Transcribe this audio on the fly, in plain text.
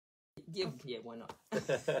Yeah, why not?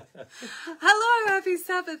 Hello, happy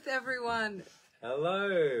Sabbath, everyone.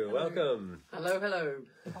 Hello, welcome. Hello.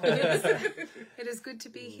 It is good to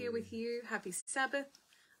be here with you. Happy Sabbath.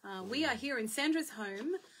 We are here in Sandra's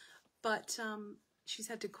home, but she's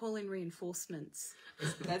had to call in reinforcements.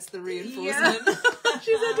 That's the reinforcement. Yeah.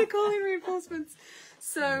 She's had to call in reinforcements.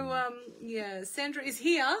 So, yeah, Sandra is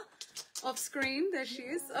here off screen. There she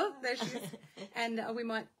is. Oh, there she is. And we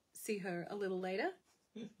might see her a little later.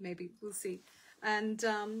 Maybe, we'll see. And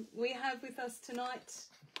we have with us tonight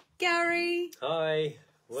Gary. Hi,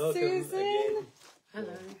 welcome Susan. again.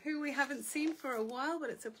 Hello. Who we haven't seen for a while, but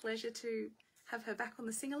it's a pleasure to have her back on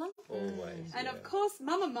the sing-along. Always. And of course,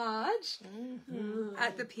 Mama Marge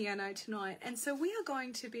at the piano tonight. And so we are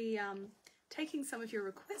going to be taking some of your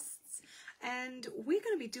requests, and we're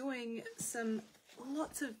going to be doing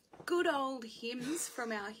lots of good old hymns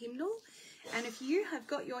from our hymnal. And if you have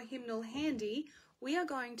got your hymnal handy, we are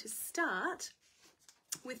going to start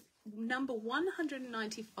with number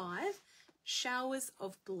 195, Showers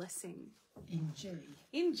of Blessing. In G.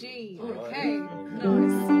 In G, Right. okay,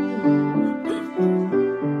 nice.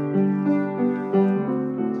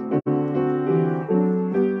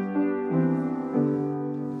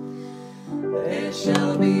 There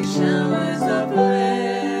shall be showers of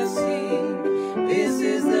blessing. This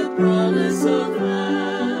is the promise of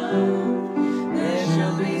love. There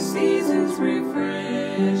shall be seasons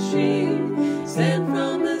refreshing, sent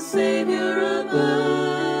from the Savior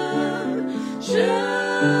above.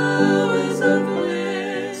 Showers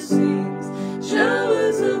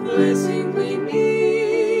of blessing we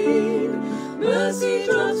need. Mercy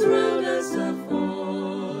drops round us are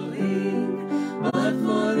falling, but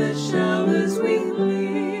for the showers we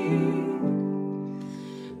plead.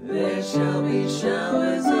 There shall be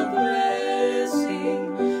showers of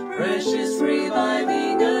blessing, precious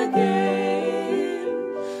reviving again,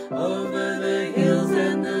 over the hills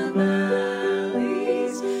and the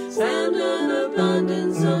valleys, sand an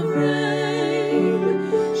abundance of rain.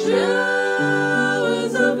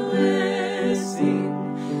 Showers of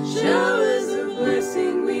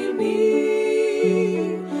blessing we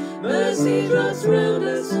need. Mercy drops round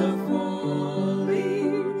us are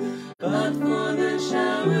falling, but for the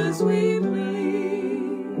showers we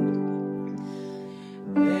plead.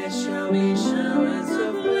 There shall be showers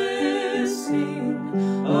of blessing,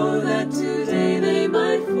 oh, that today they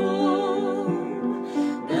might fall.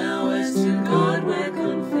 Now as to God we're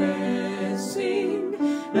confessing,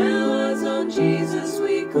 now as on Jesus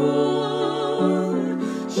we call.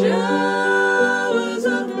 Showers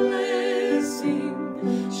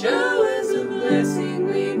of blessing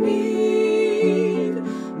we need.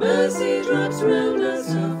 Mercy drops round us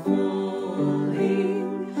are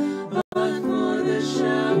falling, but for the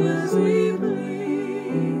showers we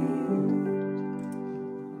plead.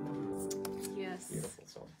 Yes. Beautiful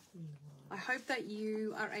song. I hope that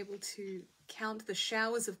you are able to count the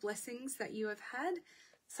showers of blessings that you have had.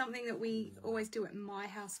 Something that we always do at my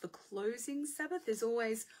house for closing Sabbath is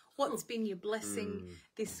always, what's been your blessing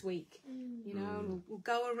this week? You know, and we'll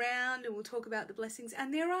go around and we'll talk about the blessings.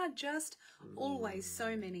 And there are just always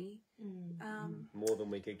so many. More than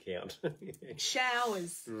we could count.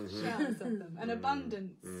 Showers of them, an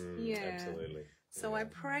abundance. Yeah. Absolutely. So I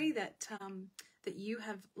pray that that you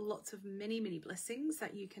have lots of many blessings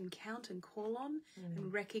that you can count and call on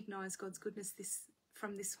and recognize God's goodness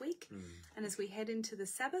from this week. And as we head into the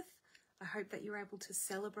Sabbath, I hope that you're able to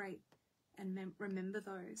celebrate and remember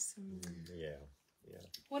those. Yeah.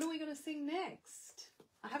 What are we going to sing next?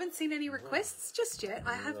 I haven't seen any requests just yet.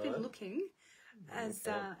 I have been looking as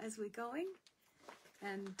we're going.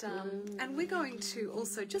 And we're going to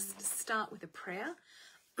also just start with a prayer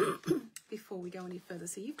before we go any further.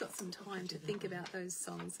 So you've got some time to think about those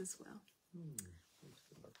songs as well.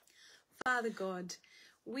 Father God,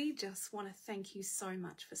 we just want to thank you so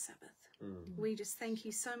much for Sabbath. We just thank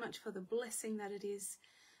you so much for the blessing that it is.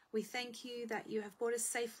 We thank you that you have brought us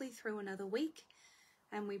safely through another week.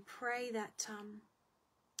 And we pray that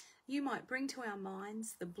you might bring to our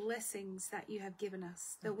minds the blessings that you have given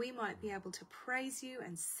us, that we might be able to praise you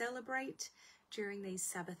and celebrate during these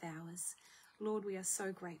Sabbath hours. Lord, we are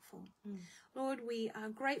so grateful. Lord, we are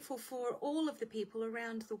grateful for all of the people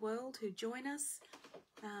around the world who join us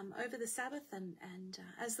over the Sabbath and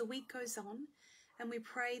as the week goes on. And we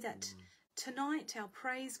pray that tonight our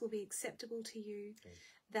praise will be acceptable to you,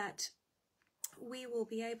 that we will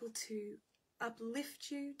be able to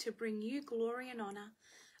uplift you, to bring you glory and honour,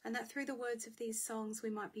 and that through the words of these songs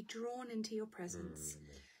we might be drawn into your presence.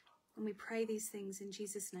 And we pray these things in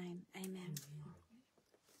Jesus' name. Amen.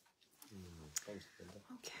 Thanks, Belinda.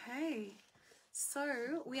 Okay.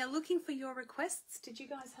 So we are looking for your requests. Did you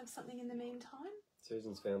guys have something in the meantime?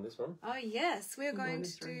 Susan's found this one. Oh, yes. We are going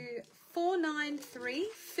to do 493,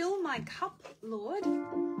 Fill My Cup, Lord.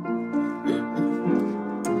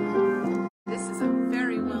 This is a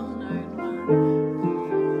very well-known one.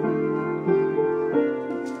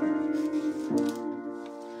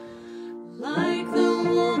 Like the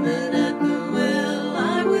woman at the well,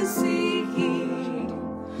 I was seeking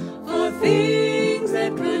for things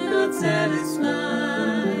that could not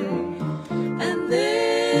satisfy. And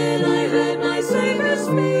then I heard my Savior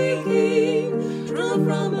speaking, draw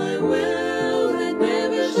from my well that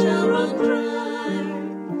never shall run dry.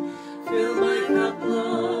 Fill my cup,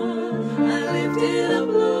 Lord, I lift it up,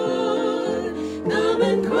 Lord. Come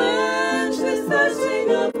and quench this thirsting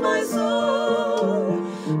of my soul.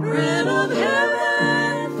 Bread of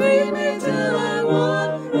heaven, feed me till I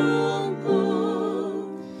want no more.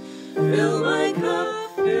 Fill my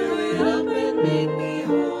cup, fill it up and make me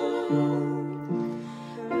whole.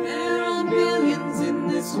 There are millions in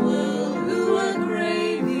this world who are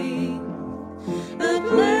craving the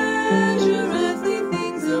pleasure earthly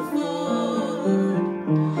things afford,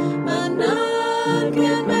 but none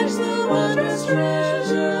can match the wondrous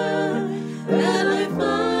treasure that I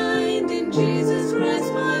find in Jesus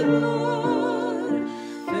Christ my Lord.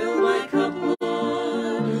 Fill my cup,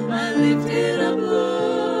 Lord, I lift it up,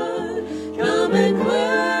 Lord. Come and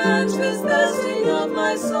quench this thirsting of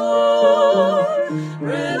my soul.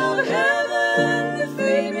 Bread of heaven,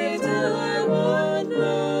 feed me till I want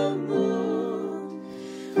no more.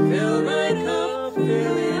 Fill my cup,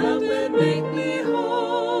 fill it up and make me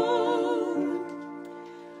whole.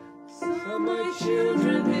 So my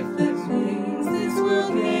children, if the things this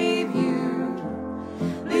world gave you,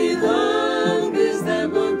 leave hungers that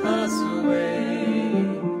won't pass away,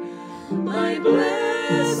 my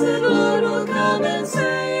blessed Lord will come and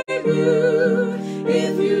save you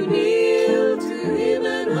if you kneel to Him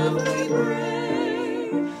and humbly pray.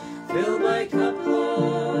 Fill my cup,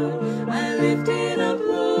 Lord, I lift it up,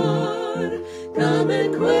 Lord. Come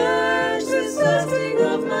and quench this thirsting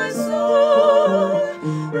of my soul.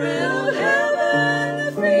 Bread of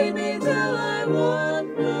heaven, feed me till I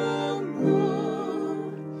want no more.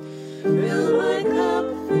 Fill my cup,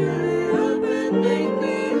 fill it up and make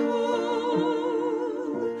me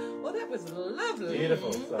whole. Well, that was lovely.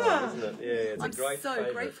 Beautiful song, isn't it? Yeah, it's I'm a great so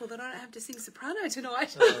favourite. grateful that I don't have to sing soprano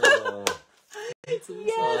tonight. Oh,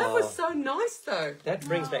 Yeah, that was so nice though. that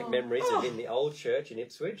brings back memories of in the old church in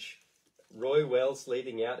Ipswich. Roy Wells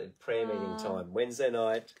leading out at prayer meeting time. Wednesday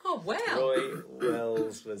night, Oh wow. Roy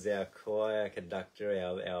Wells was our choir conductor,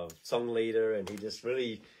 our song leader, and he just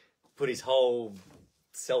really put his whole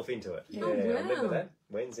self into it. Yeah, Oh, I remember wow. that.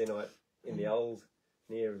 Wednesday night in the old,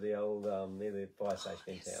 near the fire station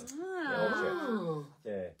in town. The old church. Oh.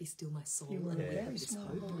 Yeah. Be still my soul were and a awake very this small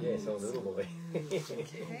hope. boy. Yeah, so a little boy.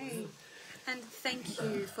 Okay. And thank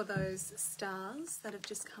you for those stars that have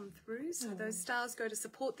just come through. So those stars go to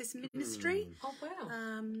support this ministry. Oh wow.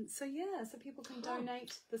 So people can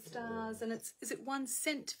donate the stars, and is it 1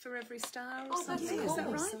 cent for every star or Oh, that's something? Is that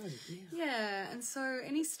cool. right? Yeah. And so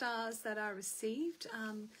any stars that are received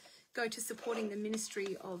go to supporting the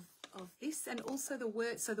ministry of this, and also the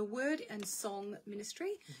word and song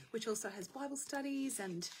ministry, which also has Bible studies,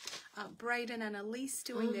 and Braden and Elise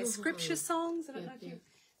doing their scripture songs. I don't know if you've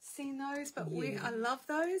seen those, but I love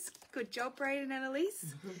those. Good job, Braden and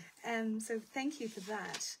Elise. And so thank you for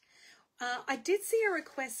that. I did see a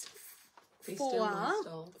request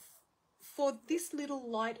for This Little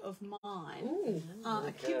Light of Mine,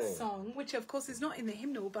 a kids song, which of course is not in the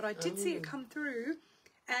hymnal, but I did see it come through.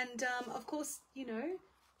 And of course,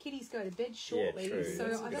 kiddies go to bed shortly, true. so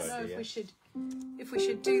That's a I good don't know idea. if we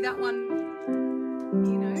should do that one.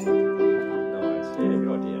 Nice. Yeah, good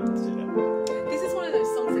idea. Let's do that. This is one of those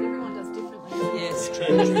songs that everyone does differently. Yes. I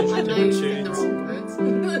know you've the wrong words.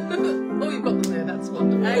 Oh, you've got them there. That's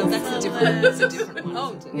wonderful. Oh, that's a different one.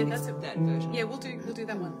 Oh, isn't it? yeah, that's that version. Yeah, we'll do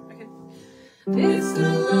that one. Okay. This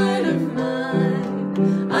little light of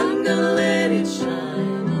mine, I'm gonna let it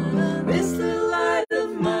shine. This little light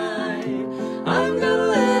of mine, I'm gonna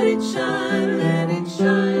let it shine, let it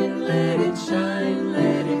shine, let it shine,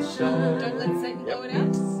 let it shine. Don't let Satan blow it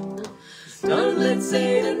out. Don't let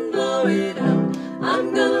Satan blow it out.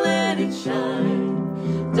 I'm gonna let it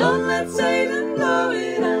shine. Don't let Satan blow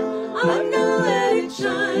it out. I'm gonna let it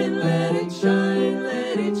shine, let it shine,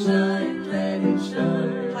 let it shine, let it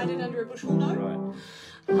shine. Hide it under a bushel, no? Right.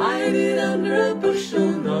 Hide it under a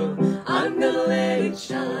bushel, no. I'm gonna let it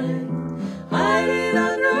shine. Hide it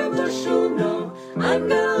under a bushel, no. I'm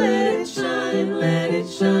gonna let it shine, let it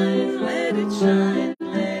shine, let it shine,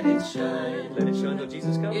 let it shine. Let it shine till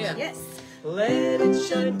Jesus comes. Yeah. Yes. Let it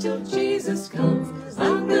shine till Jesus comes.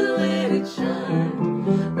 I'm gonna let it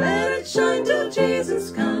shine. Let it shine till Jesus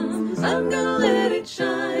comes. I'm gonna let it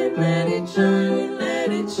shine. Let it shine.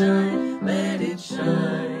 Let it shine. Let it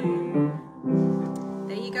shine.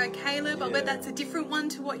 There you go, Caleb. I bet that's a different one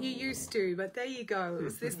to what you used to, but there you go. It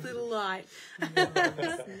was this little light.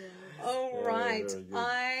 All right. very good.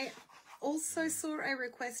 I also saw a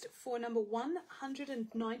request for number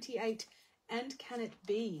 198. And can it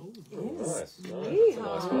be? Oh, nice. That's a nice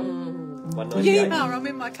Yeehaw. one. 198. Yeah, I'm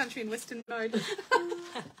in my country and western mode.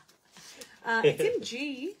 It's in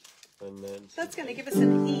G. And then That's going to give us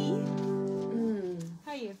an E.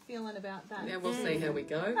 How are you feeling about that? Yeah, we'll see how we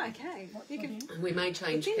go. Okay. You can. We may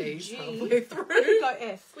change It's in keys G. halfway We could through. go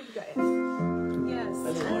F. We could go F. Yes.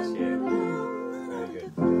 that's nice, yeah. Very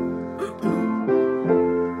good.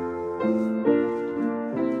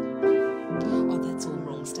 Oh, that's all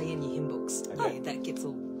wrong. Stay in your hymn books. Okay. Yeah, that gets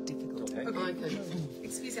all difficult. Okay. Okay.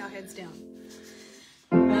 Excuse our heads down.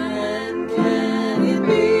 And can it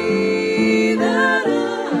be that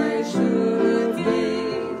I should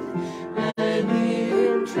gain an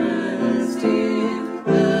interest in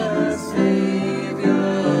the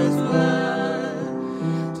Saviour's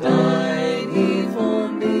blood? Died He for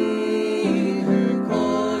me, who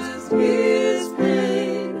caused His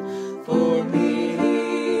pain, for me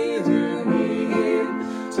who Him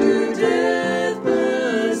to death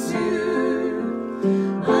pursued.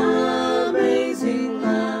 Amazing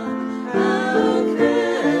love, how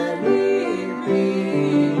can it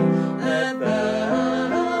be that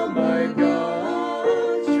Thou, my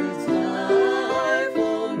God, shouldst die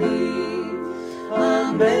for me?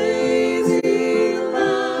 Amazing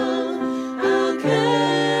love, how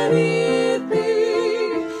can it be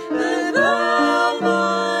that Thou,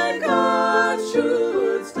 my God,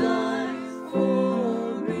 shouldst die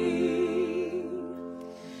for me?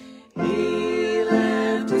 He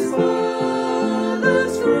left His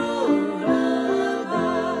Father's throne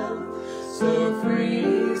above, so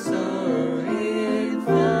free, so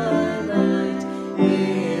infinite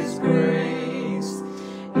His grace,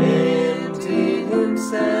 emptied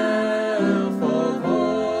Himself of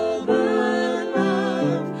all but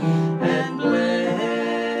love, and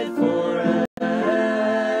bled for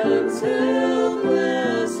Adam's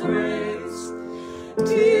helpless race.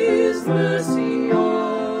 'Tis mercy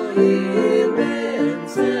all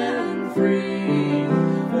immense and free,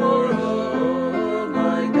 for oh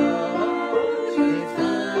my God, He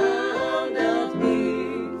found out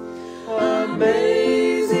me.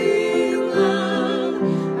 Amazing love,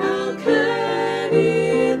 how can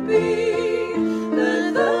it be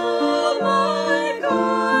that Thou, my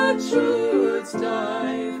God, shouldst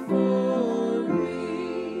die for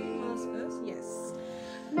me? Last verse? Yes.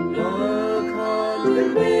 No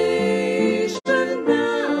condemnation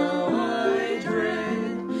now I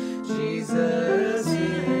dread. Jesus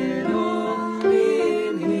in all,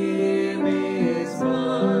 in Him is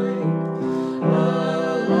mine.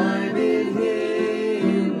 Alive in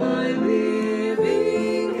Him, my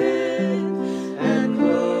living head, and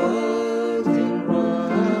clothed in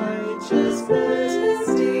righteousness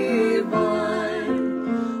divine.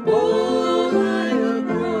 All I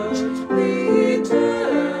approach the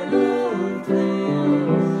eternal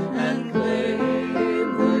throne, and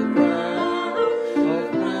claim the crown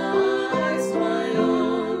of Christ my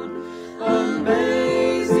own.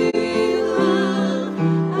 Amazing love,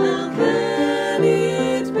 how can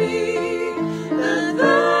it be that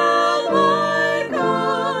Thou, my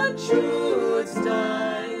God, shouldst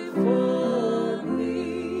die for me?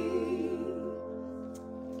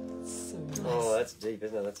 So nice. Oh, that's deep,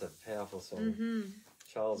 isn't it? That's a powerful song.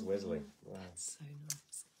 Charles Wesley. Wow. So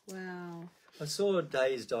nice. Wow. I saw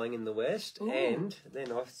Days Dying in the West, Ooh. and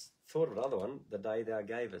then I thought of another one, The Day Thou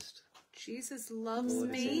Gavest. Jesus loves Lord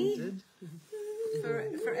me. descended.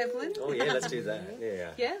 For Evelyn. Oh, yeah, let's do that.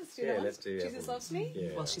 Yeah. Yeah, let's do Yeah, that one. let's do Jesus Evelyn. loves me. Yeah.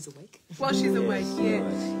 While she's awake. While she's awake, yeah.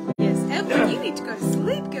 Nice. Yes, Evelyn, you need to go to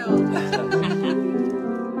sleep, girl.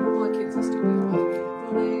 My kids are still awake.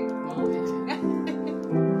 Oh, yeah.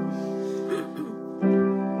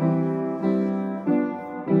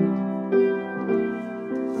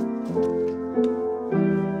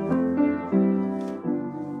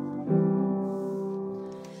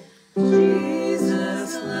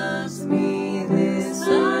 Jesus loves me, this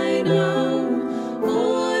I know,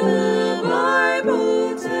 for the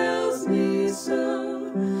Bible tells me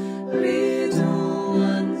so. Little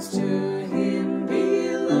ones to Him belong.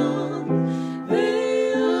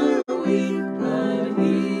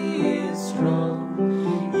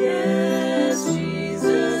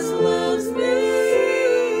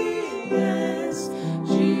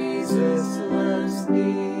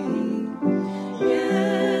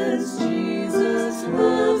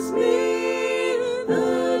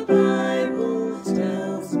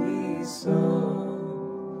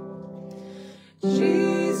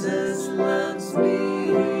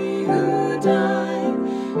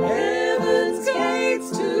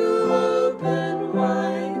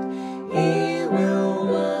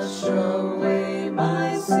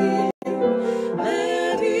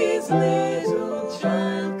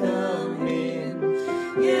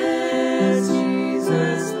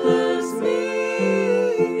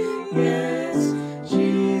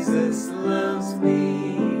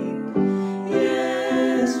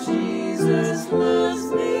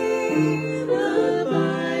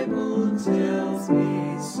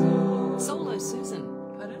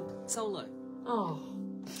 Oh.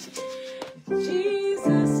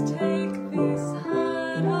 Jesus, take this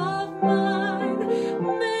heart of mine,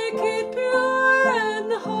 make it pure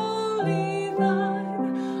and holy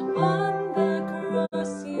thine. On the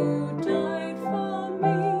cross you died for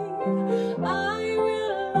me. I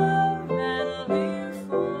will love and live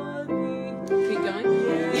for thee. Keep going.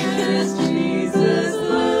 Yes, Jesus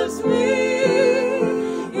loves me.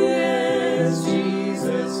 Yes,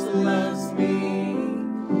 Jesus loves me.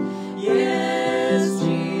 Yes,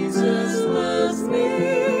 Jesus loves me.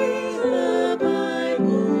 The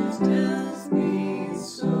Bible tells me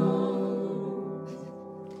so.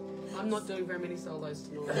 I'm not doing very many solos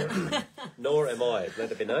tonight. Nor am I.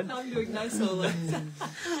 Let it be known. I'm doing no solos.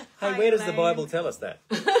 Hey, where does the Bible tell us that?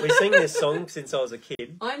 We sing this song since I was a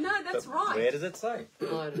kid. I know, that's but right. Where does it say? I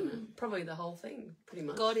don't know. Probably the whole thing, pretty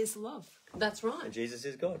much. God is love. That's right. And Jesus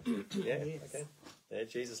is God. Yeah, Yes. okay. Yeah,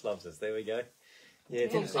 Jesus loves us. There we go. Yeah,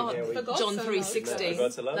 it's interesting how we... for God John so 3:16. For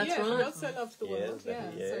God so loved. That's Yeah, right. God so loved the world. Yeah,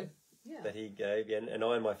 Yeah, yeah. so, yeah. That he gave, and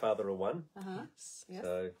I and my Father are one. Yes.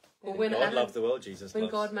 So Well, when God Adam- loved the world, Jesus When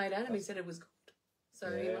loves. God made Adam, he said it was good. So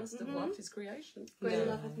he Yeah. must have loved his creation. Greater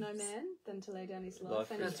Yeah. love hath no man than to lay down his life,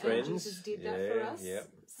 Life and for his friends. Jesus did that Yeah, for us. yep,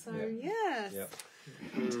 So yep. yes, Yep.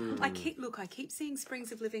 I keep seeing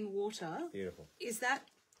springs of living water. Beautiful. Is that?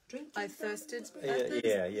 I thirsted.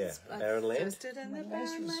 Yeah. I Barren land. thirsted in the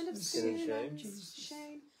barren land of Sin and sin shame. and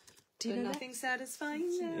shame. Do you But know that? nothing satisfying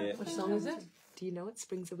there. Yeah. Which song is it? Do you know it?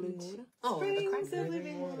 Springs of living water? Oh, the Springs crack. of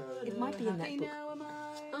living water. It might be in that Happy book. now am I.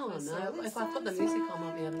 Oh, My soul no. is If I've got the music, I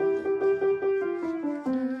might be able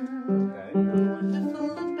to. Okay.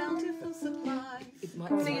 Wonderful and bountiful supply. It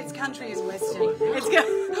might See, it's country and western.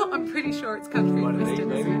 I'm pretty sure it's country and western.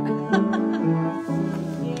 Maybe. Isn't it?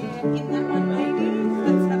 Yeah, in that one, maybe.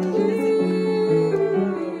 Let's have a listen.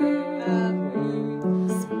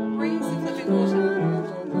 Springs of living water.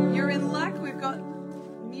 You're in luck. We've got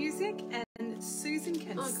music, and Susan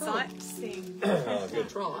can Oh, cool. sight sing. Oh, good.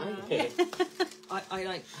 Try. I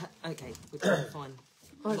don't. Okay, we're trying to find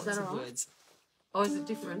Oh, is lots that of all right? words. Oh, is it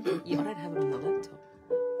different? Yeah, I don't have it on the laptop.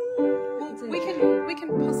 We can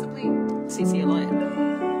possibly. CCLI.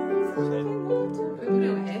 We could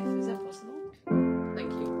do an F. Is that possible?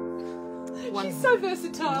 Thank you. She's so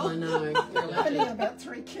versatile. I know. You're allowed Only to. about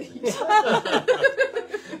 3 keys. I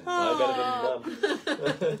better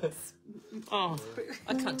than none. Oh,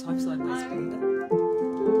 I can't type sideways, Belinda.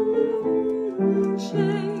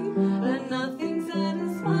 Shame and nothing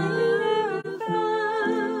satisfied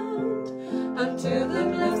until the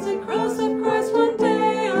blessed cross of Christ one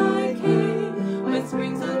day I came, when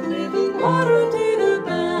springs of living water did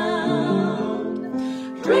abound,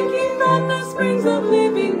 drinking from the springs of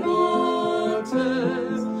living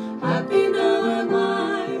waters. Happy now am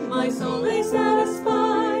I, my soul is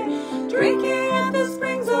satisfied, drinking at the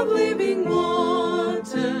springs of living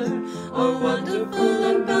water. Oh, wonderful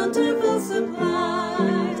and bountiful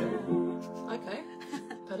supply. Okay.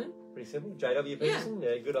 Pardon? Pretty simple. J.W. Peterson.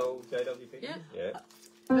 Yeah, good old J.W. Peterson. Yeah.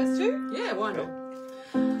 Those two? Yeah, why not?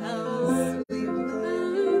 How sweet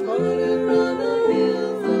the water on the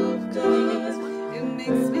hills of God. It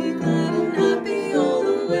makes me glad and happy all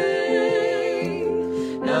the way.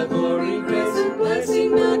 Now glory, grace, and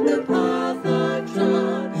blessing mark the path I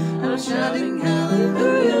trod. I'm shouting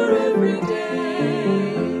hallelujah every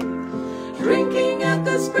day. Drinking at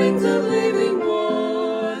the springs of living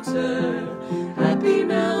water. Happy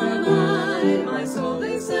now am I, my soul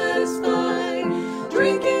is satisfied.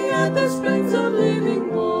 Drinking at the springs of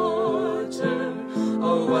living water.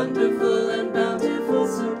 Oh, wonderful and bountiful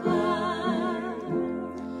supply.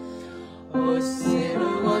 Oh,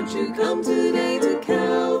 sinner, won't you come today to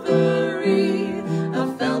Calvary? A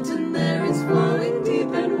fountain there is flowing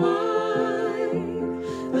deep and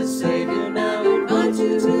wide. The Savior now invites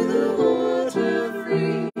you to the water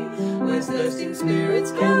free, where thirsting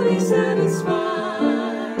spirits can be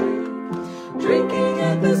satisfied. Drinking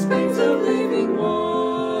at the springs of living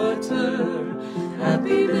water.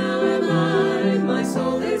 Happy now am I, my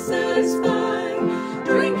soul is satisfied.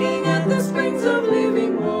 Drinking at the springs of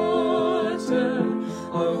living water.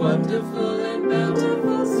 Oh, wonderful and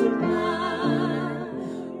bountiful supply.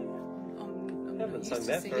 Haven't sung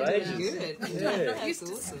that for ages. Good. Yeah. That's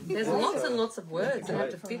awesome. There's lots and lots of words that have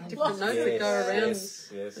to fit different notes that go around.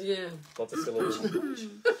 Yes. Yeah. Lots of syllables. Yeah.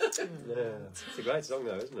 It's a great song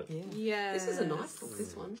though, isn't it? Yeah. Yeah. This is a nice book,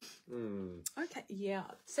 this one. Okay, yeah.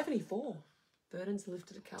 74. Burdens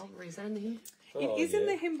lifted at Calvary. Is that in the hymn? Oh, It is in yeah.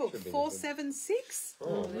 the hymn book, Should be in the hymn. 476.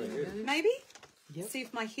 Oh, very good. Maybe? Yep. See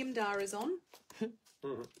if my hymn dar is on.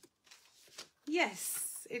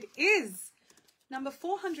 Yes, it is. Number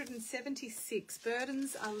 476,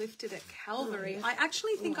 burdens are lifted at Calvary. I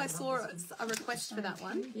actually think I saw a request for that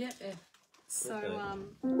one. Yeah. So,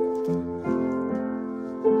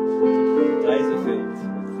 Days are filled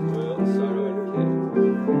with toil, sorrow, and care.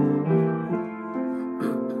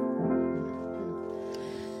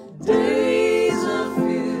 Days are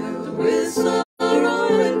filled with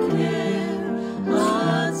sorrow and care.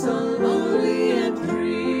 Hearts are lonely and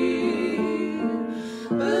free.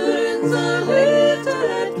 Burdens are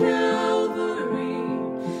lifted at Calvary.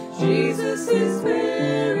 Jesus is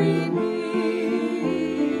very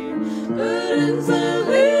near. Burdens are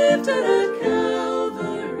lifted at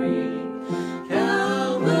Calvary.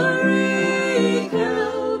 Calvary,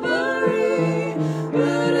 Calvary.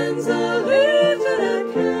 Burdens are lifted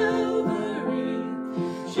at Calvary.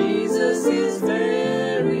 Jesus is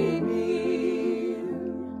very near.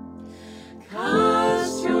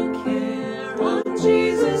 Cast your care on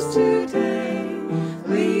Jesus today.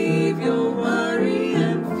 Leave your worry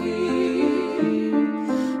and fear.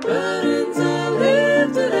 Burdens are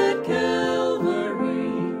lifted at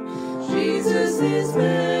Calvary. Jesus is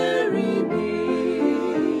very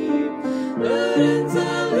near. Burdens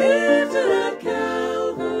are lifted at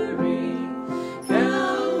Calvary.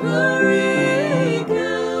 Calvary,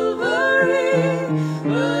 Calvary.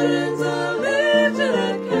 Burdens are lifted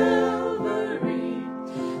at Calvary.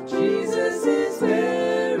 Jesus is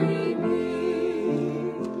very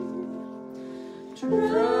near.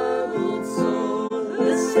 Troubled soul,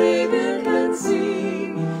 the Savior can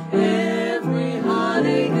see every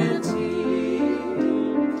heartache and tear.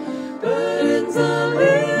 Burdens are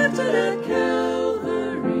lifted at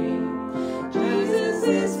Calvary. Jesus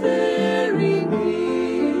is very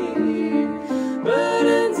near.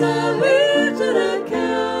 Burdens are lifted at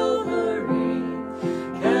Calvary.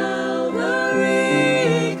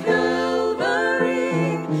 Calvary,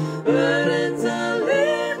 Calvary. Burdens are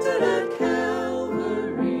lifted at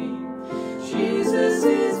Calvary. Jesus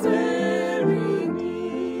is very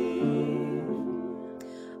near.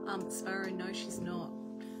 Sparrow, no, she's not.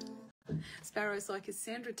 Sparrow's like, is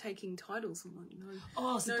Sandra taking titles? I'm like, no.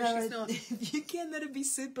 Oh, No, Sparrow, she's not. if you can, that'd be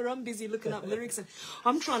super. I'm busy looking up lyrics, and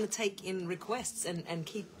I'm trying to take in requests and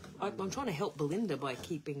keep. I'm trying to help Belinda by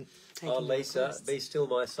taking. Oh, Lisa, requests. Be Still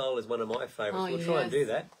My Soul is one of my favourites. Oh, We'll try and do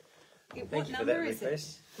that. What Thank you for number that is it?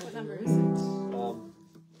 request. What number is it? So,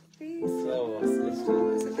 let's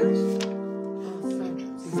do Is it that?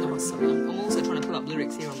 Oh, sorry. I'm also trying to put up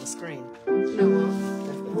lyrics here on the screen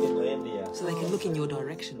Finlandia. so they can look in your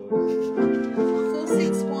direction.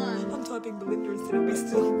 461. I'm typing Belinda instead of Be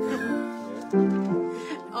Still.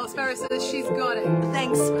 Oh, Sparrow says she's got it.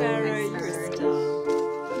 Thanks, Sparrow. Thanks, You're a Sparrow. star.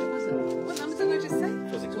 What number did I just say?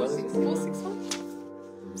 461?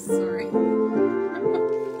 Sorry.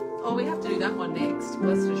 Oh, we have to do that one next.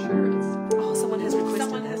 Blessed Assurance. Oh, someone has requested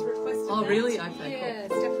Someone that. has requested Oh, that. really? Okay, cool. Yeah,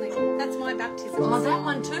 it's definitely. That's my baptism. Oh, that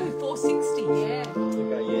one too. 460. Yeah.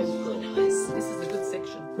 Okay, yes, cool. Nice. This is a good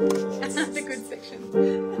section. That's a good section.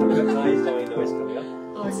 We've got Today's Knowing Noise coming up.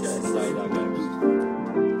 Okay. Say Thou Gavest.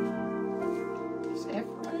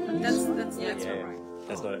 That's Yeah. right.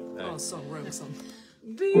 That's not it. No. Oh, song, wrong song.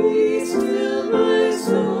 Be still my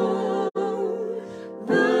soul.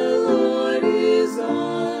 The Lord is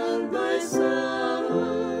on my side.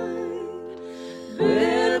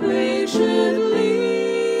 Bear patiently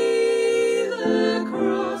the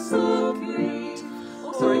cross of grief.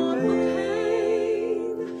 Oh, sorry.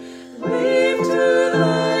 Pain. Leave to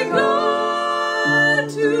thy God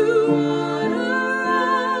to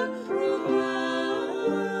honor and provide.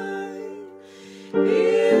 In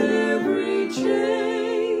every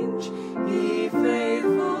change, He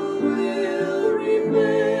faithful will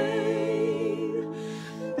remain.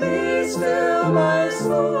 Be still my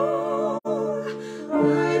soul,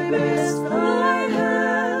 my best, thy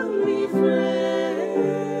heavenly friend.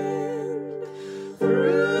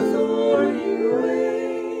 Through thorny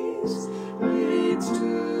ways leads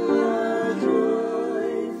to a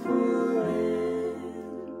joyful end.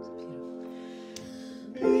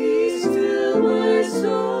 Be still my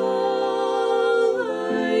soul,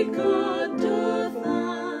 thy God doth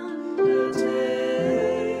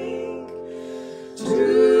undertake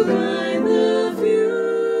to guide the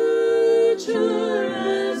future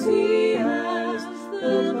as He has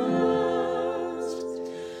the past.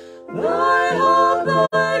 Thy hope,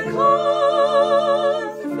 thy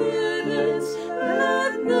confidence,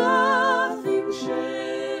 let nothing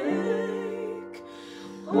shake.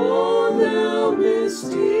 Oh, thou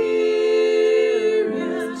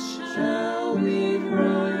mysterious shall be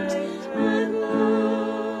bright at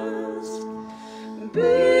last.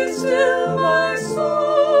 Be still my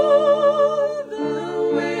soul,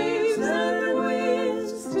 the waves and winds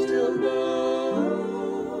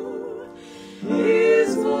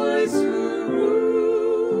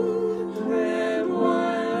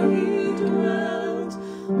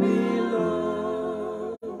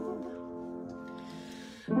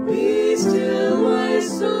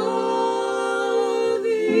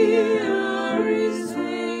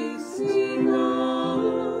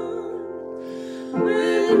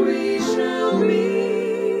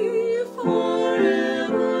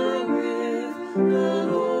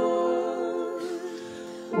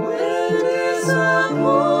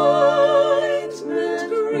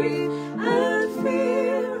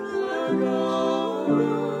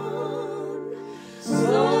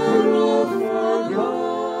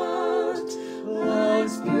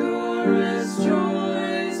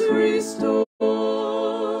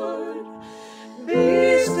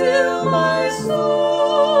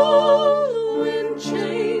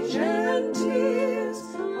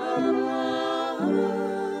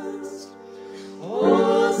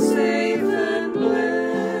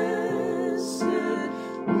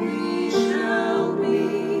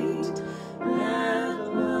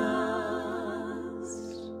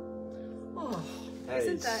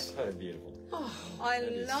I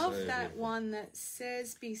That is love so that beautiful. one that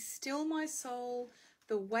says, "Be still, my soul,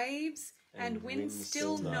 the waves and wind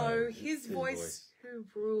still know his voice who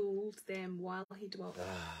ruled them while he dwelt."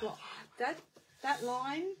 Well, that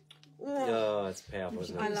line, Oh, it's powerful,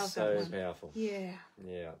 isn't it? I love so that one. powerful. yeah.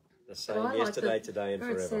 Yeah. The But same I like yesterday, today, and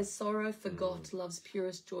where forever. it says, sorrow forgot, love's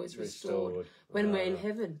purest joys restored, Restored. when we're in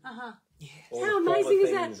heaven. All How the former amazing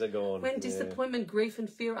is that? things are gone. When Yeah. disappointment, grief and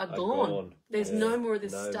fear are gone. gone. There's Yeah. no more of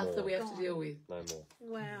this No stuff more. that we have to deal with. No more.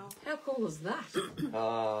 Wow. How cool is that?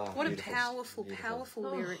 What Beautiful. a powerful, Beautiful. powerful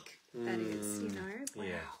lyric that is, you know. Wow.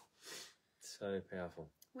 Yeah. So powerful.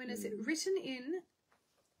 When is it? Written in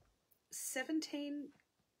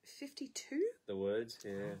 1752? The words,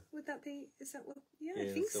 yeah. Would that be, is that what? Yeah, Yeah, I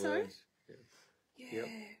think it's the so. words. Yeah. Yeah. Yep.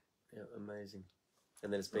 Yeah, amazing.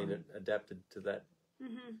 And then it's been adapted to that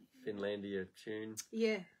Finlandia tune.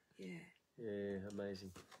 Yeah. Yeah. Yeah,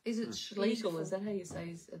 amazing. Is it Schlegel? Beautiful. Is that how you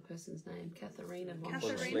say a person's name? Katharina von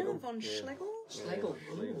Katharina Schlegel. von Yeah. Schlegel? Schlegel.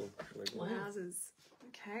 Schlegel. Schlegel. Wow. Wowzers.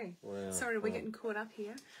 Okay. Wow. Sorry, we're Wow. getting caught up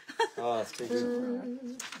here. Oh, it's too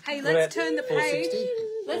good. Hey, What let's about turn the page. 460?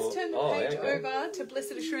 Let's turn the Oh, page okay. over to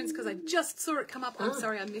Blessed Assurance because I just saw it come up. I'm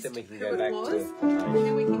sorry, I missed Then we who can go it back was. to And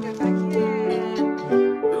then we can go back. Yeah.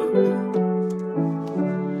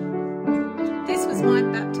 This was my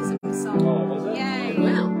baptism song. Oh, was it? Yay.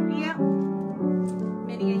 Wow. Yep.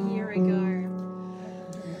 Many a year ago.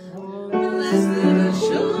 Blessed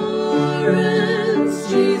assurance,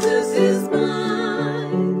 Jesus is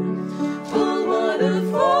mine. Oh, what a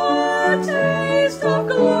foretaste of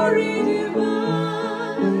glory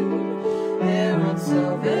divine. Heir of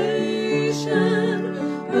salvation,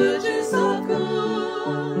 purchase of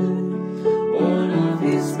God, born of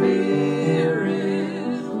His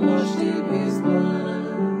Spirit, washed in His blood.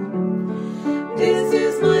 This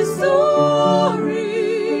is my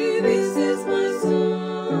story, this is my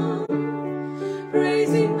song,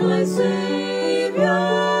 praising my Savior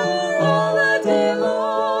all the day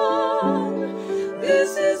long.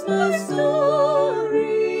 This is my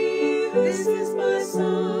story, this is my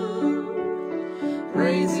song,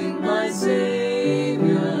 praising my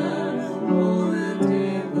Savior all the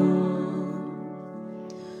day long.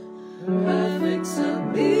 Perfect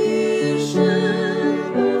submission,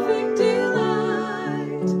 perfect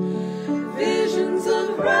delight, visions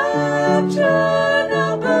of rapture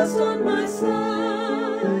now burst on my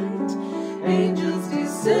sight. Angels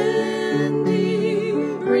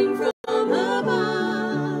descending, bring from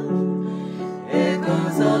above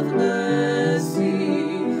echoes of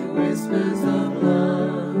mercy, whispers of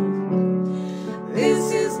love.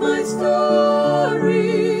 This is my story,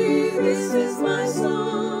 this is my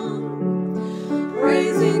song,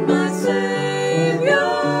 praising my Savior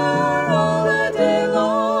all the day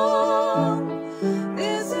long.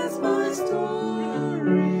 This is my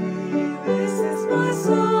story, this is my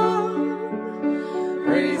song,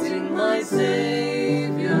 praising my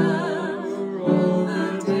Savior all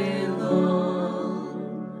the day long.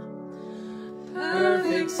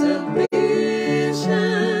 Perfect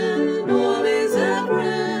submission, all is at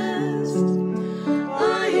rest.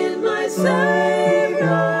 I in my Savior,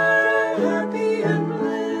 happy and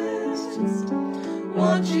blessed,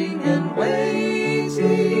 watching and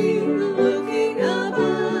waiting, looking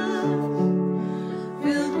above,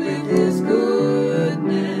 filled with His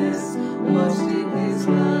goodness, washed in His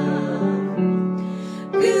love.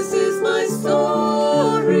 This is my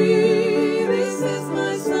story, this is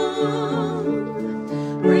my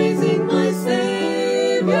song, praising my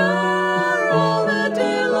Savior all the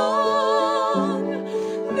day long.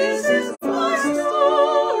 This is my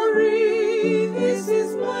story, this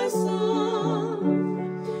is my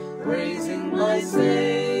song, praising my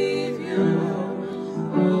Savior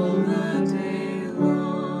all the day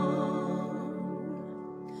long.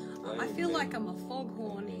 I feel like I'm a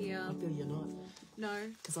foghorn here. I feel you're not. No.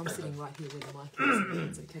 Because I'm sitting right here where the mic is. And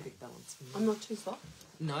it's a perfect balance for me. I'm not too soft.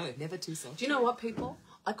 No, never too soft. Do you know what, people?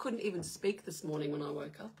 I couldn't even speak this morning when I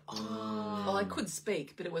woke up. Well, I could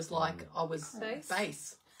speak, but it was like I was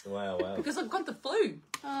bass. Wow, wow. Because I've got the flu.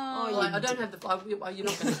 I don't have the flu. You're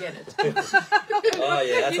not going to get it. Oh,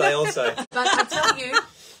 yeah, that's I also. But I tell you,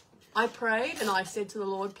 I prayed and I said to the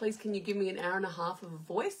Lord, please, can you give me an hour and a half of a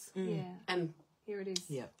voice? Yeah. And Here it is.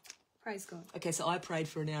 Yeah. Praise God. Okay, so I prayed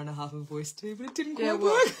for an hour and a half of voice too, but it didn't yeah, quite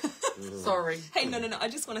well, work. sorry. Hey, no. I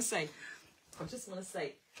just want to say, let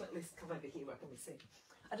me come over here where I can see.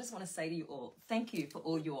 I just want to say to you all, thank you for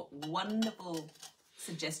all your wonderful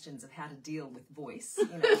suggestions of how to deal with voice. You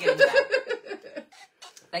know, getting that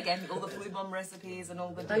They gave me all the flu bomb recipes and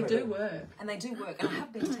all the... They do work. And they do work. And I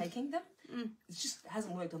have been taking them. It just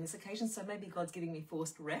hasn't worked on this occasion, so maybe God's giving me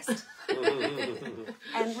forced rest.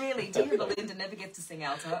 And really, dear Belinda never gets to sing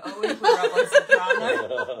alto. I always put her up on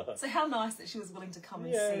soprano. So how nice that she was willing to come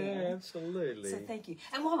and sing. Yeah, absolutely. So thank you.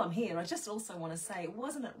 And while I'm here, I just also want to say,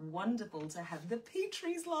 wasn't it wonderful to have the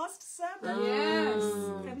Petries last Sabbath? Yes.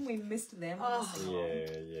 Haven't we missed them? Yeah.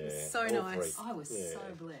 So All nice. three. I was Yeah. so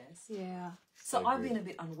blessed. Yeah. So So I've good. been a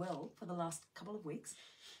bit unwell for the last couple of weeks.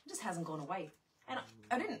 It just hasn't gone away. And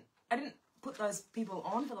I didn't put those people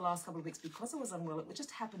on for the last couple of weeks because I was unwell. It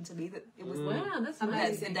just happened to be that it was Wow, that's the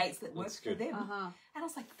amazing. dates that worked for good. them. Uh-huh. And I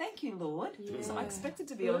was like, thank you, Lord. So I expected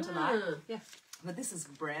to be on tonight. Yeah. But this is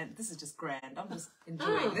just grand. I'm just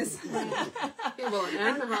enjoying this. Yeah, well, an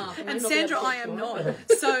hour and a half. And Sandra, I am not.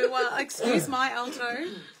 So, excuse my alto.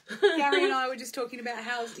 Gary and I were just talking about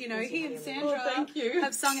how, he and Sandra thank you.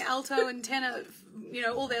 have sung alto and tenor,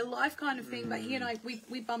 all their life kind of thing, but he and I,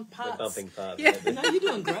 we bump parts. We're bumping parts. Yeah. No, you're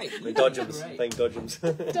doing great. We're dodgems. Great. Playing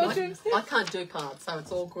dodgems. Dodgers. I can't do parts, so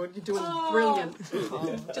it's all good. You're doing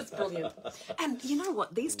brilliant. Just brilliant. And you know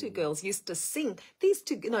what? These two girls used to sing. These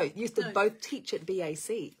two, used to both teach at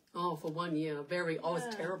BAC. Oh, for 1 year. I was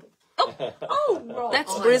terrible. Oh, right.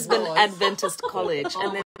 That's Oh, Brisbane God. Adventist College. Oh,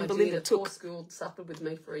 And then my Belinda dear, took poor school suffered with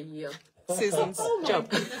me for a year. Susan's job.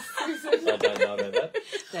 I don't know about that.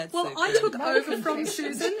 That's Well, so I good. took over from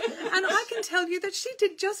Susan, and I can tell you that she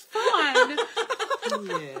did just fine.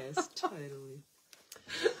 Yes, totally.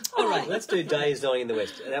 All right. Let's do Days Dying in the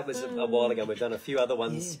West. That was a while ago. We've done a few other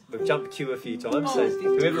ones. We've jumped queue a few times. So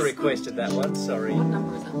whoever requested that one, sorry. What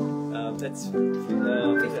number is that one? That's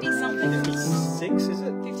 50-something. 56, is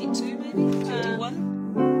it? 52 maybe?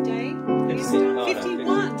 51? Day? 51.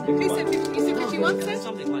 51. Who said 50? You said 51, Seth?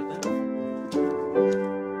 Something like that.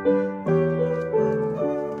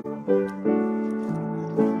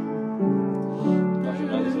 I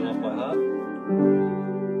should know this one off by heart.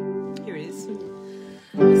 Here it is.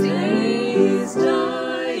 Days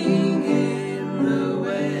dying in the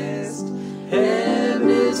west, heaven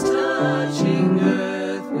is touching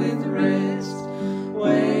earth with rest.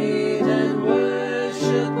 Wait and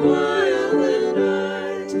worship while the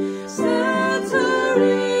night sets her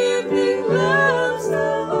evening lamps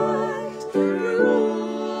the light through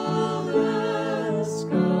all the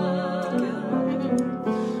sky.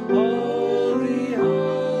 Holy,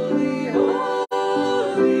 holy,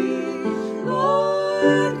 holy,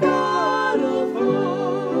 Lord God of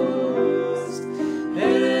hosts,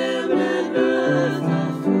 heaven and earth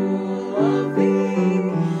are full of thee,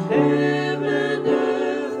 heaven and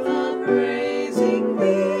earth are praising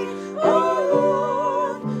thee, O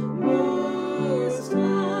Lord Most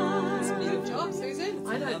High. Good job, Susan.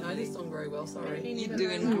 I don't know this song very well, sorry. You're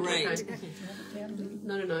doing great. Okay.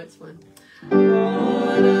 No, it's fine.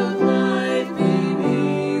 Lord of life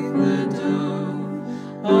beneath the dome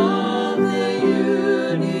of the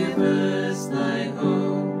universe, thy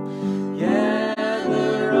home.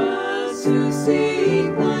 Gather us who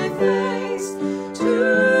seek thy face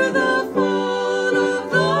to the fold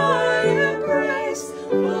of thy embrace,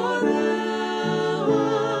 for thou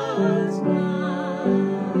art nigh.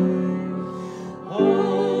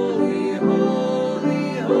 Holy,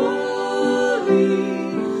 holy, holy,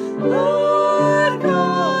 Lord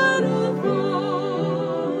God of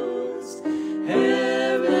hosts,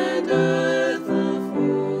 heaven and earth are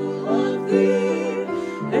full of thee,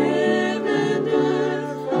 heaven and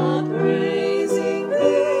earth are praising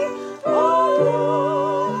thee, O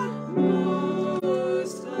Lord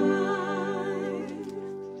Most High.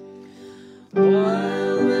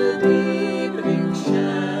 While the deepening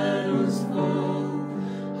shadows fall,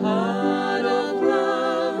 heart of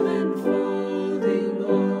love enfolding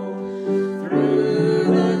all, through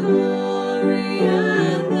the glory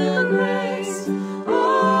and the grace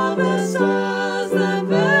of the stars that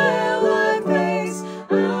veil thy face,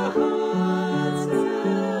 our hearts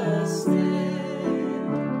stand.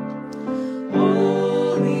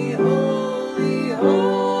 Holy, holy,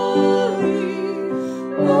 holy,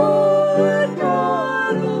 Lord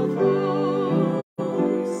God of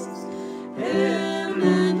hosts, heaven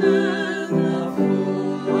and earth are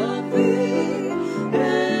full of thee,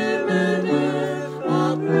 heaven and earth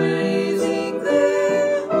are praising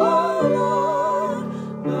thee, O Lord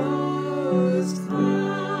Most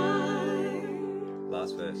High.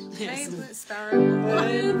 Last verse. Hey, Sparrow.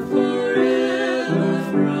 And forever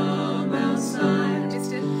from outside,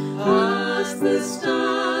 Missed it. past the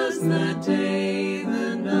stars, the day,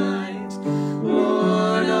 the night,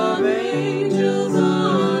 Lord of angels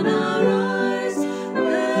on our eyes,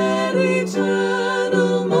 let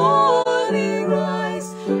eternal morning rise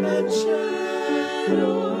and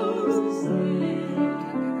shadow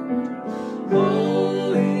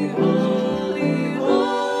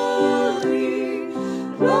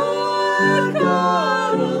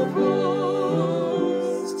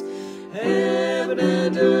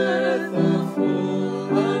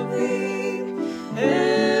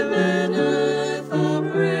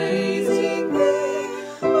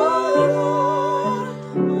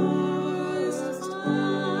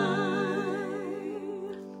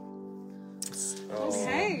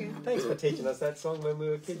Thanks for teaching us that song when we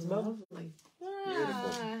were kids, Mum. Lovely.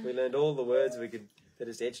 Beautiful. We learned all the words we could that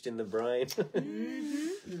is etched in the brain.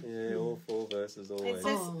 Yeah, all 4 verses It always.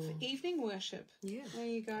 says evening worship. Yeah. There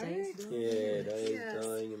you go. Days done. Yeah, days Yes.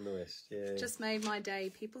 dying in the west. Yeah. Just made my day.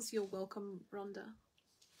 Peoples, you're welcome, Rhonda.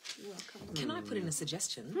 You're welcome. Can I put in a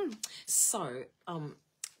suggestion? So,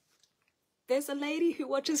 there's a lady who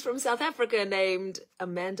watches from South Africa named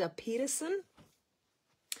Amanda Peterson,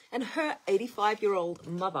 and her 85-year-old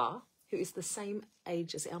mother, who is the same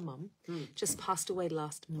age as our mum, just passed away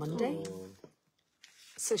last Monday. Oh.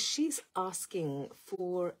 So she's asking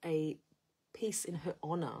for a piece in her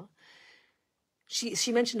honour.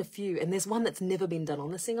 She mentioned a few, and there's one that's never been done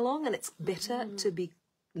on the sing-along, and it's better to be...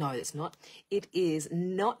 No, it's not. It is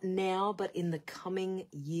not now, but in the coming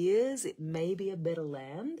years, it may be a better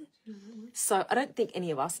land. So I don't think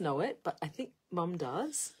any of us know it, but I think Mum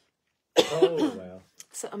does. Oh, wow.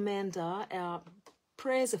 So Amanda, our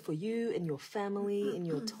prayers are for you and your family in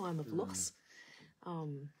your time of loss.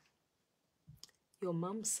 Your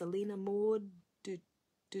mum, Selena Maud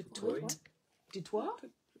Dutoit. Dutois.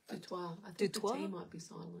 I think the T might be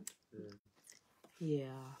silent.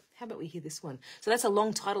 Yeah. How about we hear this one? So that's a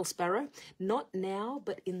long title, Sparrow. Not now,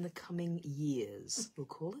 but in the coming years, we'll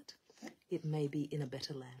call it. It may be in a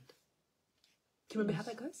better land. Do you remember how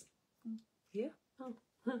that goes? Yeah? Oh.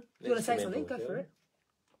 Do you want to say something? Go for it.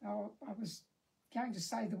 Oh, I was going to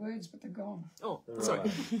say the words, but they're gone. Oh,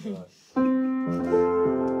 sorry. Right.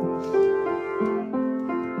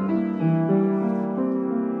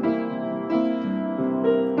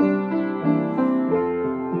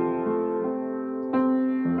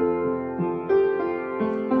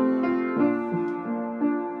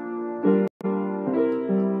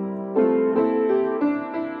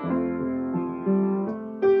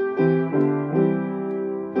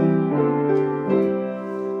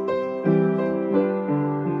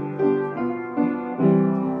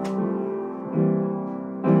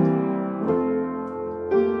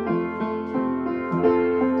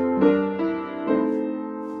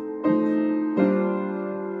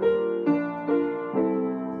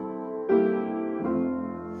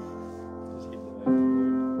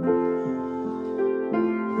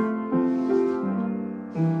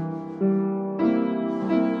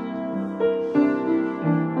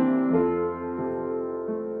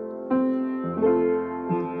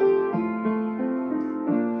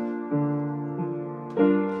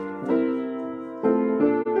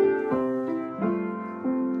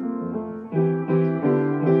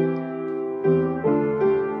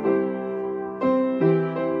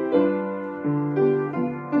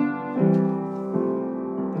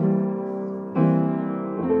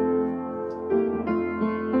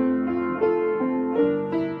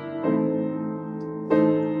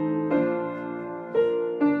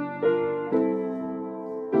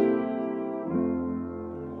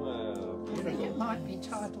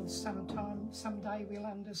 Someday we'll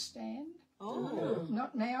understand. Oh.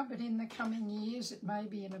 Not now, but in the coming years, it may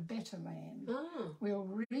be in a better land. Oh. We'll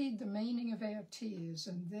read the meaning of our tears,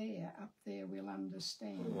 and there, up there, we'll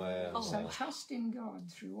understand. Wow. So trust in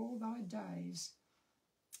God through all thy days.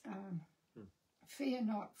 Fear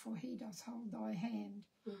not, for he doth hold thy hand.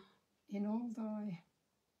 In all thy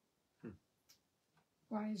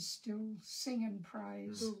ways still sing and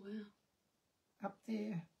praise. Oh, wow. Up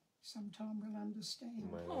there, sometime we'll understand.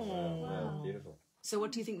 Wow. Beautiful. So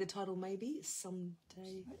what do you think the title may be?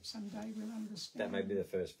 Someday. Someday we'll understand. That may be the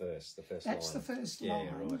first verse, the first That's line. the first Yeah,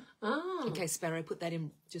 line. right. Oh. Okay, Sparrow, put that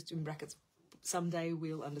in just in brackets. Someday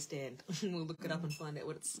we'll understand. We'll look it up and find out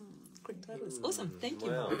what its correct title is. Awesome, thank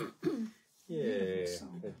you. Wow. Yeah, Beautiful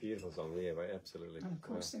song. a beautiful song. Yeah, right, absolutely. And of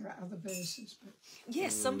course, there are other verses, but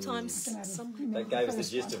Yes, sometimes. That gave us the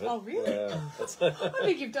gist of it. Oh, really? Wow. That's I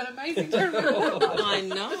think you've done amazing, Jeremy. I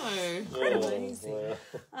know. Amazing.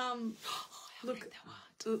 Wow. Look,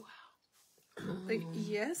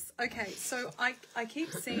 yes. Okay, so I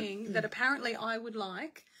keep seeing that apparently I would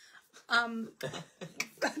like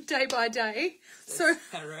day by day. So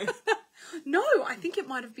Sparrow. no, I think it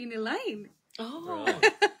might have been Elaine. Oh.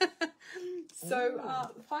 Right. So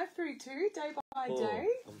 532 day by day.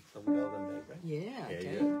 I'm golden day, right? Yeah, Yeah,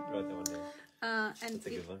 okay. you write that one down. And That's a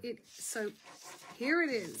good one. so here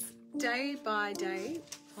it is, day by day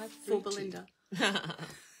for Belinda.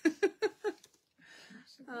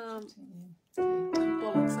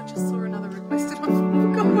 Bollocks, I just saw another requested one. I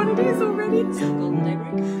forgot what it is already. Golden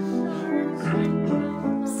Daybreak.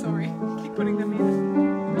 No. Sorry, keep putting them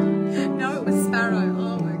in. No, it was Sparrow.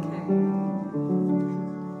 Oh, okay.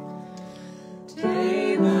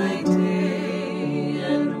 Day by day,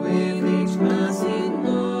 and with each passing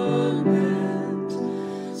moment,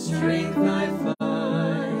 strength I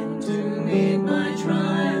find amid my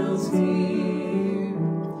trials here,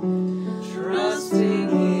 trusting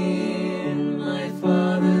in my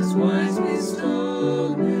Father's wise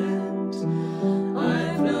bestowment.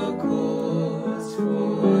 I've no cause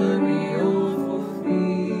for worry or for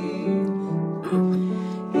fear.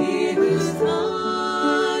 He whose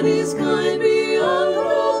heart is kind beyond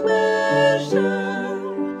all measure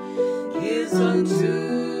gives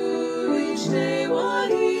unto each day what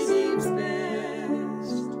he seems best.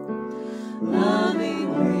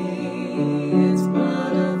 Lovingly, it's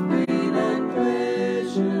part of pain and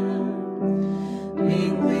pleasure,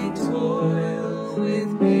 mingling toil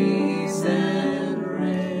with peace and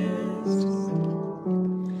rest.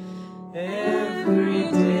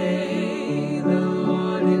 Every day the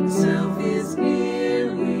Lord himself is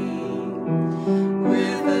near me,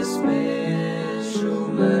 with a special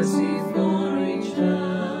mercy for each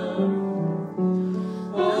hour.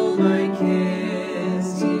 All my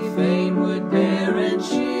cares he fain would bear and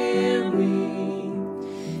cheer me,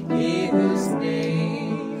 he whose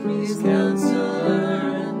name is Counselor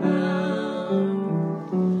and Bound.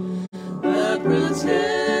 The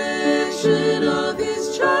protection of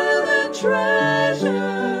his child and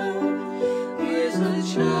treasure is a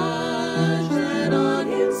charge that on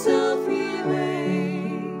himself he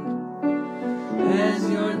laid. As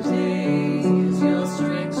your days, your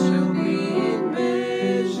strength shall be in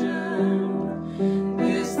measure.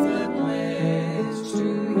 This the pledge to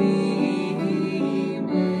he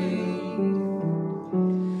made.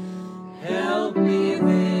 Help me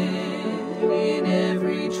then in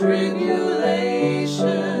every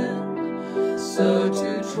tribulation, so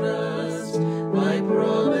to trust my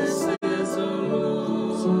promises, O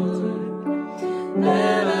Lord,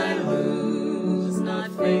 that I lose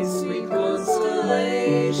not faith's sweet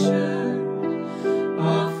consolation,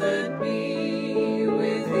 offered me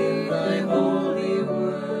within thy holy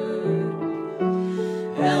word.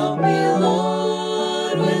 Help me,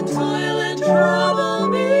 Lord, when toil and trouble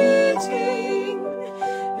meeting,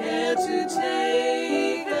 ere to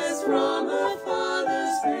take us from a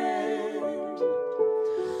Father's hand.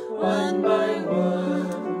 One by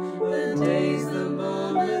one, the days, the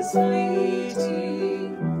moments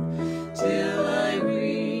fleeting, till I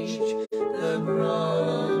reach the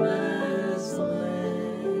promised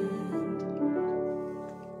land.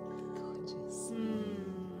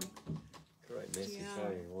 Great message, Yeah.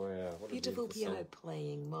 hey? Wow. What a Beautiful piano song.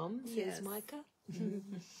 playing, Mum, says Yes. Micah.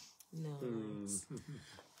 Nice.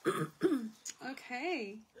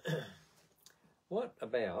 Okay. What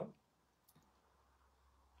about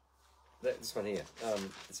this one here?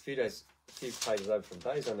 It's a few pages over from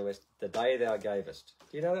Days on the West. The Day Thou Gavest.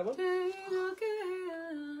 Do you know that one?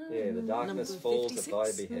 Yeah, the darkness Number falls at thy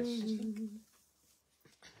 56. behest.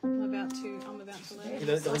 I'm about to learn. You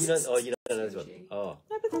don't know this one. Oh,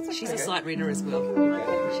 She's a sight reader as well.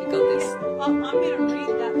 okay. She got this. I'm going to read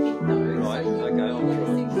that bit though. Right, So okay, I'll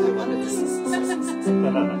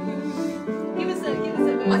give us a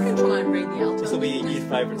I verse. can try and read the alto. This will be your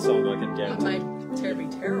favourite song, I can It guarantee. may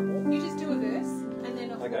terrible. You just do a verse and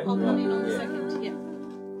then Okay, I'll come in on the yeah. second. Yeah.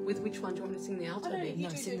 With which one do you want me to sing the alto bit? You No,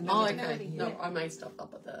 do sing the the Oh, melody. okay. melody, No, yeah. I made stuff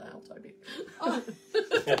up at the alto bit. Oh,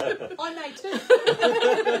 I may too.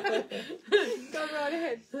 Go right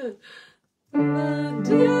ahead. The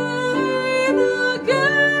day thou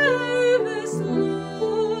gavest,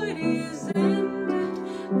 Lord, is ended.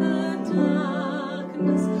 The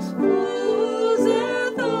darkness falls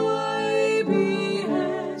at thy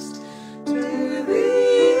behest. To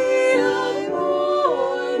thee of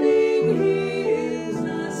morning he is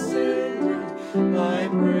ascended. Thy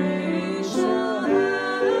praise shall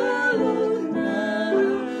hallowed now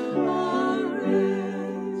our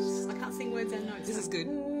rest. I can't sing words and notes. This is good.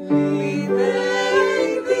 We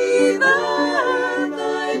thank thee, thou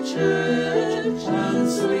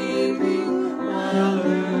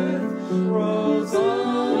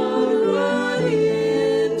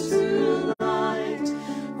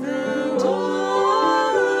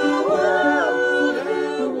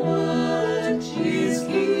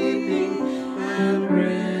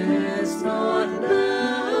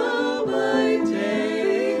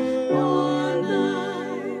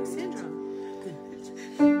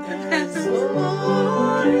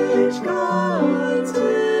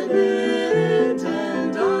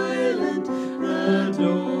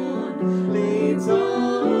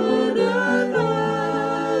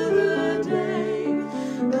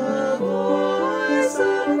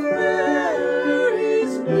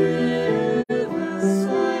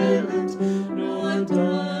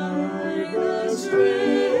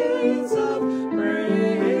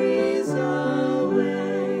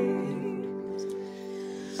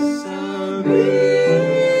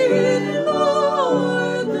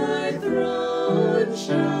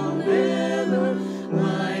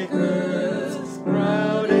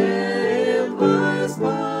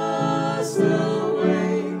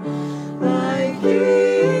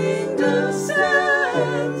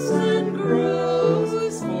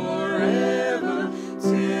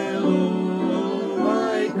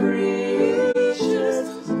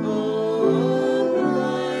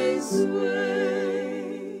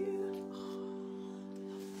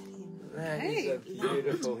is a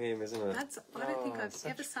beautiful hymn, isn't it? That's, I don't think I've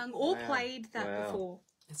ever sung or played that before.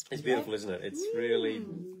 It's beautiful, isn't it? It's really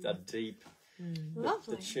a deep,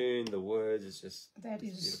 Lovely. the tune, the words, it's just That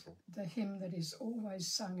is beautiful. the hymn that is always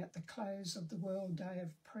sung at the close of the World Day of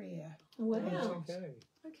Prayer. Wow. Okay.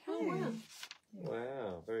 Oh, wow.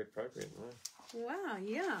 Wow, very appropriate. Wow. Wow,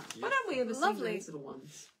 yeah. Why don't we ever Lovely. sing these little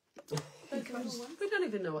ones? Because We don't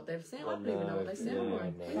even know what they sound. I don't even know what they sound no,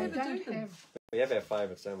 like. no. We they never do don't them. have We have our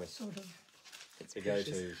favourites, don't we? sort of To go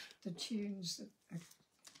to. the tunes that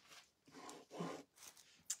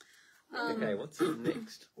Okay, what's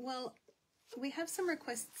next? Well, we have some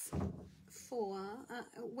requests for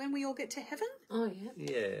when we all get to heaven. Oh, yeah.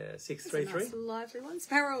 Yeah, That's a 633. nice, lively one.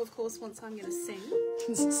 Sparrow, of course, wants I'm going to sing.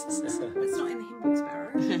 It's not in the hymn book,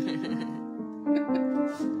 Sparrow.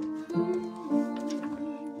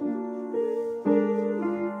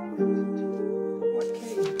 what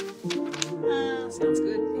key? Sounds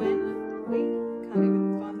good. When we can't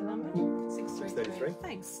even find the number. 633.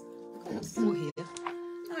 Thanks. We'll hear.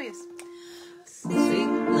 Oh, yes.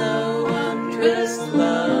 Sing the wondrous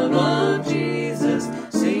love of Jesus,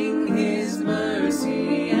 sing his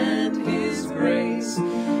mercy and his grace.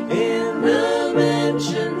 In the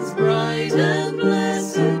mansions bright and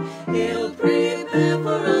blessed, he'll prepare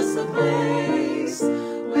for us a place.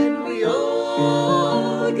 When we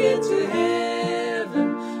all get to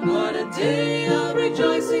heaven, what a day of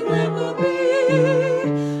rejoicing that will be.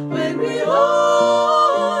 When we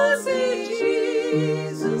all see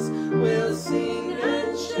Jesus, we'll sing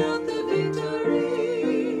and shout the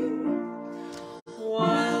victory.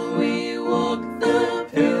 While we walk the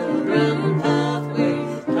pilgrim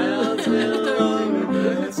pathway, clouds will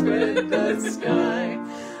overspread the sky.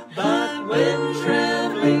 But when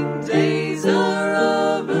traveling days are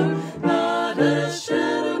over, not a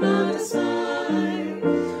shadow, not a sign.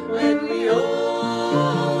 When we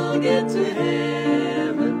all get to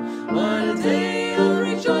heaven, what a day of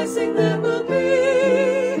rejoicing that will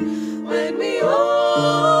be. When we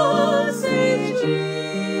all see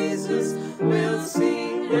Jesus, we'll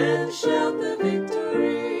sing and shout the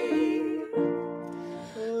victory.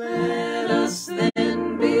 Let us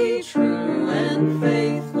then be true and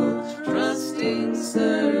faithful, trusting,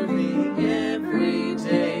 serving every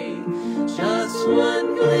day. Just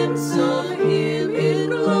one glimpse of him in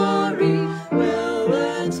glory will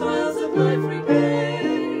the toils of life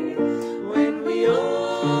repay. When we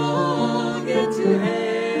all get to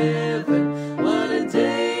heaven, what a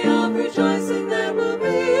day of rejoicing that will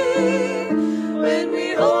be. When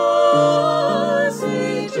we all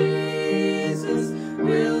see Jesus,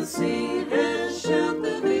 we'll sing and shout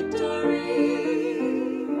the victory.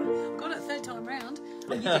 Got it third time round.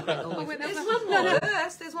 Oh, wait, there's no, one no, more no.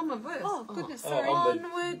 verse. There's one more verse. Oh, goodness, Oh, sorry.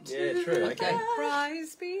 Onward to Yeah, true, okay. The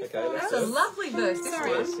prize before Okay, That's us. a lovely verse. This Sorry.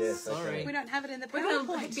 one. Yes, yes, Sorry. okay. We don't have it in the We're going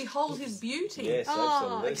to PowerPoint. behold his beauty. Yes,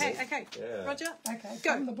 Oh, absolutely. okay. Yeah. Roger? Okay,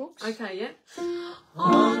 Go. from the books. Okay, yeah.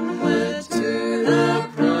 Onward to the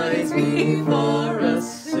prize before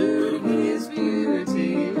us, soon his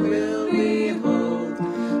beauty will behold.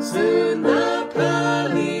 Soon the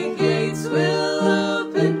pearly gates will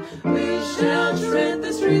open, we shall tread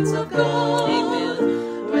the streets of gold.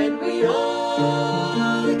 When we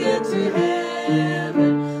all get to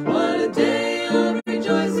heaven, what a day of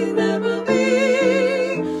rejoicing that will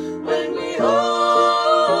be. When we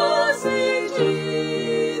all see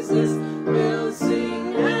Jesus, we'll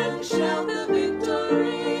sing and shout the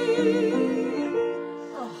victory.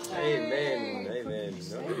 Amen. Amen.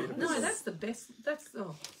 Oh, beautiful. No, that's the best. That's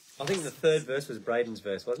I think the third verse was Braden's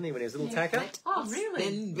verse, wasn't he, when he was a little tacker? Oh, really?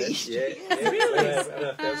 Then Yes, be. yeah, really? On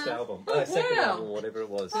our first album. Second wow. album, whatever it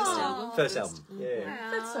was. album. First album,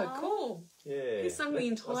 yeah. That's so cool. Yeah. He sung the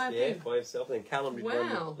entire Yeah, thing. by himself. And then Callum did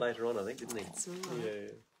Wow. one later on, I think, didn't he? That's right.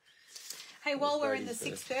 Yeah. Hey, while we're in the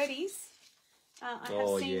Brady's 630s, I have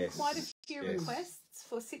Oh, seen yes, quite a few yes. requests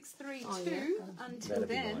for 632 Oh, yeah. until That'd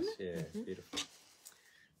be then. nice. Yeah, beautiful.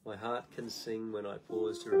 My heart can sing when I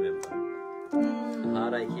pause to remember. The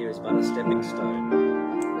heartache here is but a stepping stone.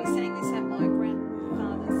 We sang this at my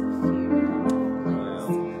grandfather's funeral. Wow.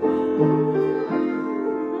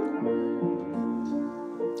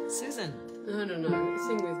 Susan. No.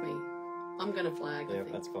 Sing with me. I'm going to flag. I Yeah,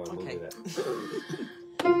 think. that's fine. We'll Okay. do that.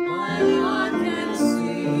 My heart can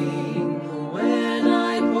sing when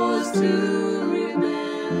I pause to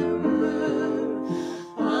remember.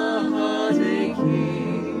 A heartache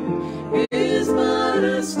here is but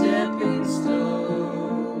a stepping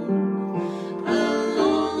stone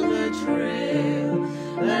along the trail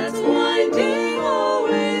that's winding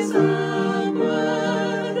always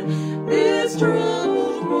upward. This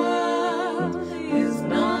troubled world is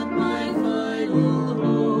not my final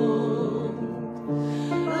home.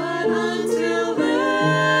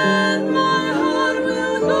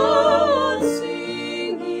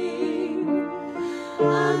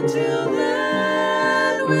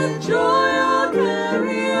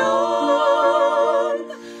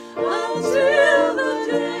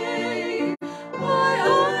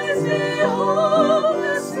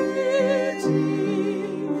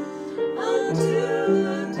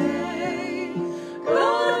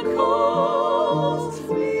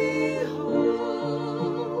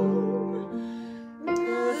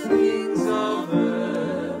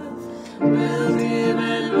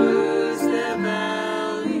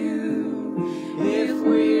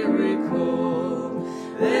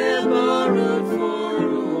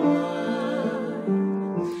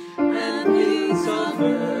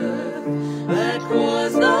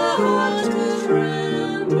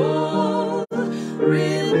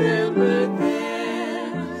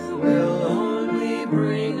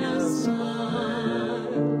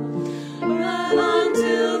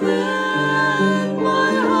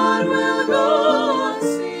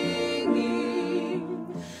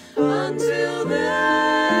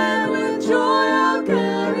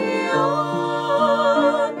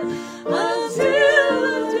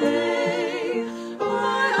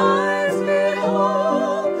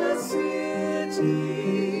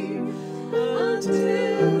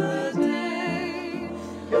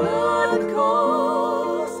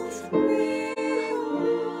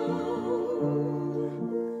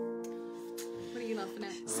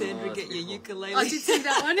 ukulele. I did see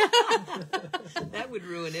that one. That would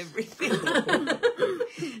ruin everything.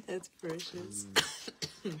 That's precious.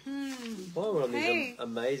 While we're on these Hey.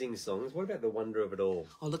 amazing songs, what about the wonder of it all?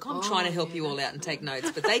 Oh, look, I'm trying to help you all out and take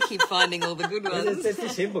notes, but they keep finding all the good ones. This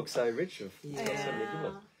hymn book's so rich of so many good Yeah.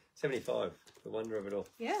 ones. 75, the wonder of it all.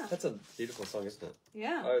 Yeah. That's a beautiful song, isn't it?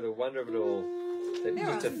 Yeah. Oh, the wonder of it all. There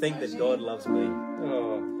Just to are think that God loves me.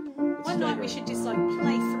 Oh, One night we should just like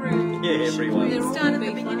play through. yeah, everyone. They're all Start at in the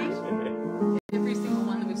B beginning. flat. Every single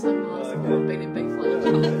one that we've sung last Okay. have been in B flat.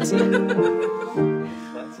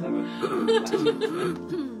 Let's have it.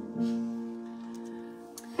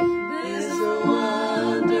 There's a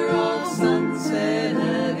wonder of sunset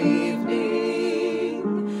at evening,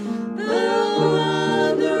 the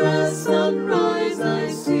wonder of sunrise I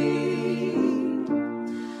see,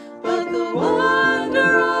 but the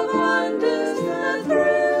wonder of wonders that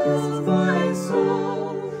thrills my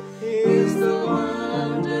soul is the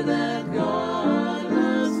wonder that God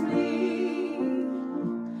loves me.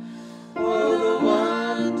 Oh, the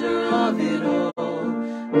wonder of it all,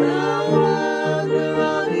 the wonder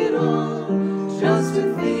of it all, just to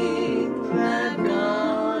think that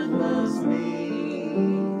God loves me.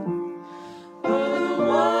 Oh, the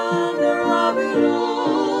wonder of it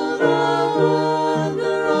all, the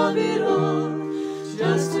wonder of it all,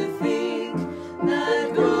 just to think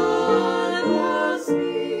that God loves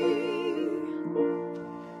me.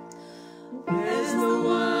 There's the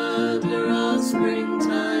wonder of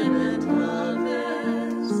springtime and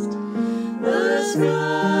harvest, the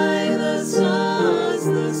sky, the stars,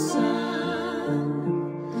 the sun,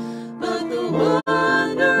 but the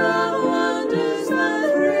wonder of wonders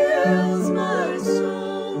that thrills my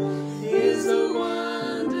soul is the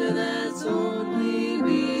wonder that's only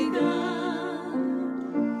begun.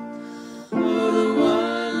 Oh, the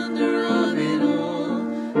wonder of it all,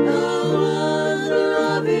 the wonder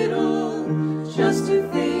of it all, just to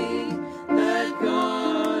think that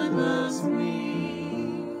God loves me.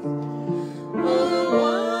 Oh, the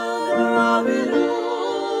wonder of it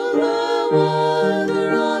all, the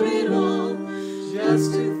wonder of it all,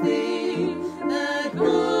 just to think that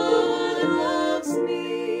God loves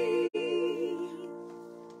me.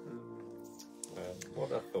 Well,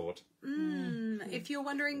 what a thought. If you're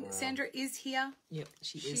wondering, Sandra is here. Yep,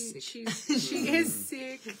 she is sick. She is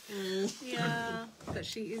sick. Yeah, but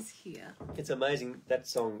she is here. It's amazing, that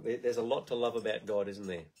song. There's a lot to love about God, isn't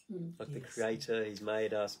there? Like the Creator, He's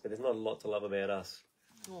made us, but there's not a lot to love about us.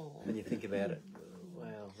 When you think about it,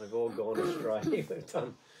 wow, we've all gone astray. We've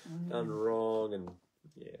done wrong, and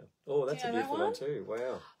yeah. Oh, that's Yeah, a that beautiful one one? too.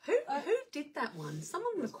 Wow. Who did that one?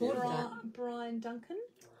 Someone recorded that. Brian Duncan,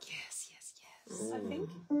 Yes. I think.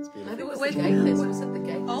 It's beautiful. Maybe it was Wait, the Gay Fest. Was it the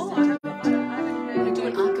Gay Fest? Oh, I haven't They heard do an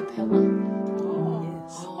it. a cappella.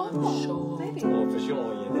 Yes. Oh, I'm sure. Maybe. Oh, for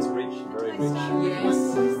sure. Yeah, this rich, very rich. Yes.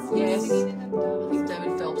 Singing in I the- think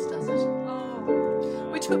David Phelps does it. Oh.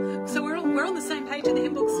 So we're on the same page in the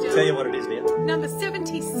hymn book still. Tell you what it is now. Number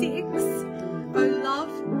 76. Oh,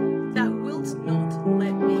 love that wilt not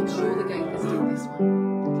let me I'm sure the go. Gay Fest did this one.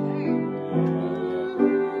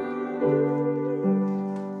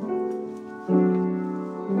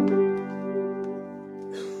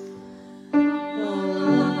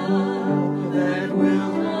 That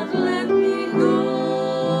will not let me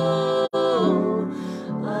go.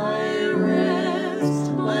 I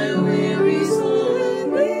rest my weary soul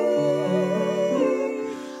in thee.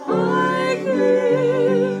 I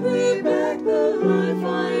give thee back the life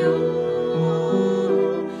I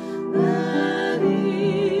owe. That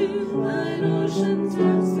in thine ocean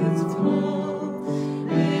tempests flow,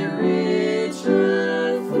 a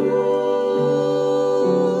richer fuller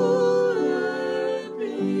be.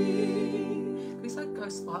 Can we go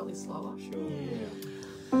slightly slower? Sure.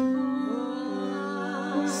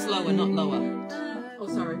 Slower, not lower. Oh,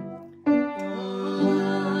 sorry.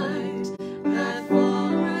 Light that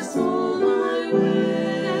forest all my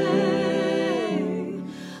way,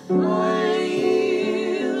 I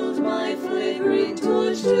yield my flickering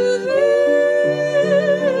torch to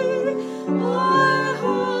thee. My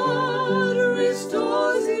heart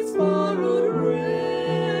restores its borrowed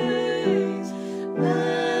rays,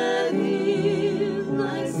 that in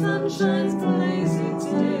thy sunshine's blaze its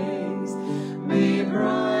days may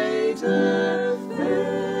brighten.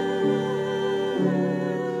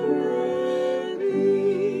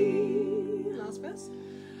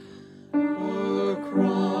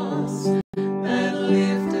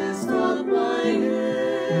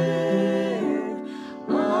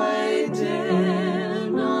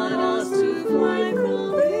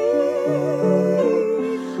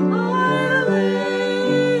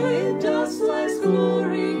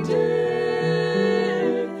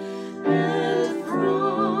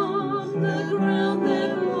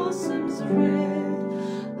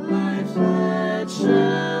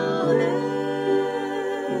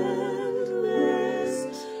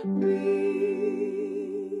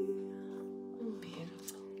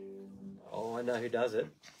 does it.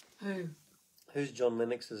 Who? Who's John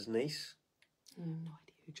Lennox's niece? No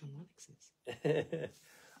idea who John Lennox is.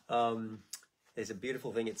 There's a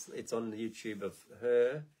beautiful thing. It's on YouTube of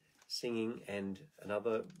her singing and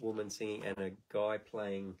another woman singing and a guy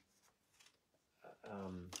playing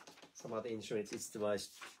some other instruments. It's the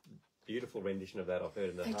most beautiful rendition of that I've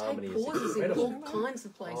heard, and the They harmony take is pauses in incredible. all kinds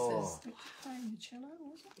of places. Oh. Playing the cello,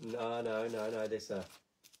 was it? No.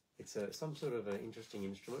 It's some sort of an interesting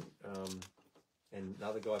instrument. And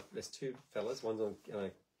another guy. There's two fellas. One's on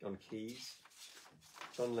keys.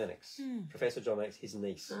 John Lennox, Professor John Lennox, his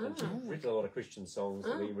niece. And she's written a lot of Christian songs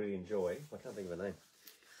that we really enjoy. I can't think of her name.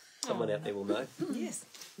 Someone out there will know. Yes.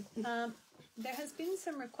 There has been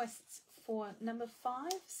some requests for number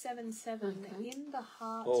 577 in the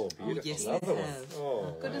heart. Oh, beautiful! yes, Another it one. has.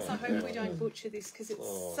 Oh, Goodness, I hope we don't butcher this because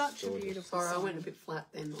it's such a gorgeous. beautiful Sorry, I song. went a bit flat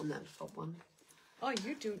then on that top one. Oh,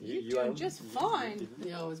 you're doing You just fine.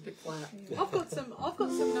 Yeah, I was a bit flat. I've got some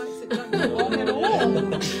notes that don't go long at all.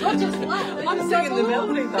 Not just flat. I'm singing the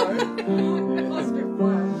melody though. I was a bit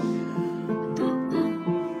flat.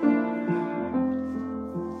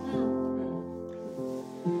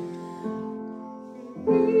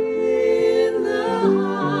 In the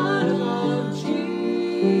heart of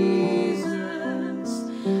Jesus,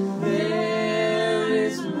 there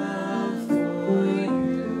is love for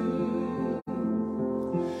you.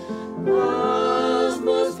 Love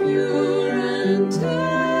most pure and tender,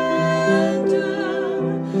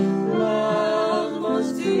 love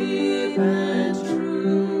most deep and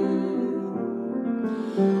true.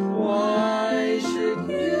 Why should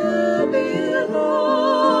you be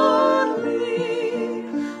lonely?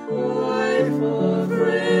 Why for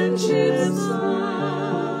friendship's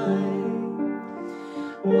sigh?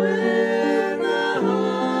 When the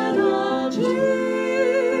heart of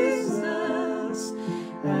Jesus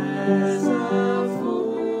has a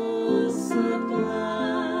full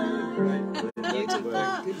supply. Good job.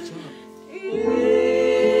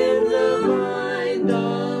 In the mind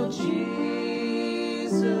of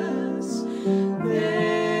Jesus,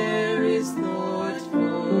 there is thought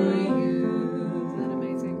for you. Isn't that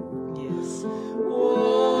amazing? Yes.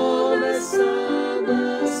 Warm as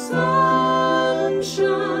summer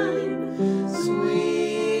sunshine,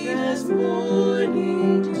 sweet as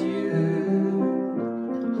morning dew.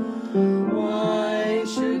 Why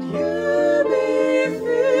should you be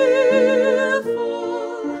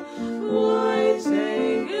fearful? Why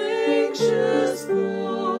take anxious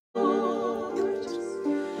thought?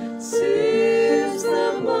 Since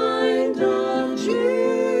the mind of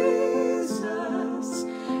Jesus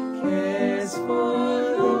cares for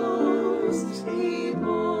those he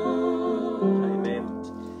born. Amen.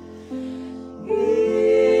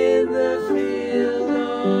 In the field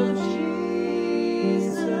of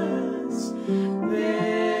Jesus,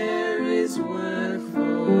 there is work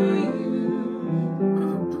for you,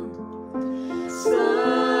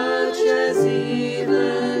 such as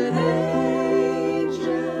even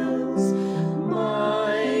angels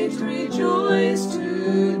might rejoice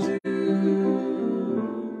to do.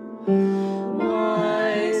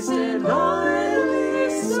 Wise and highly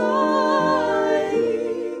sighing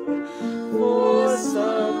for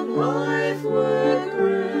some life work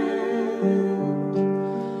grand,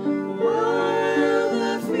 while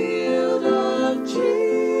the field of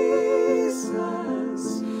Jesus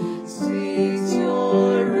seeks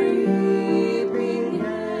your reaping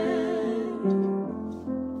hand.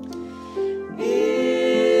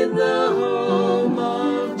 In the home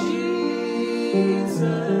of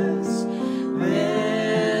Jesus,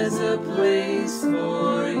 there's a place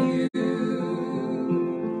for you.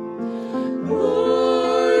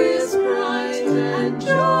 Glorious, bright, and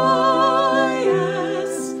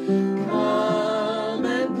joyous, calm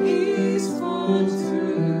and peaceful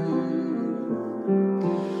too.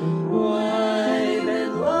 Wide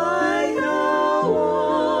and like a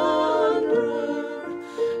wanderer,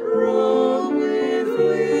 roam with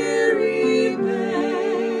weary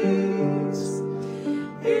pace.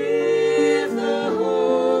 If the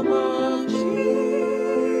home of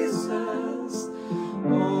Jesus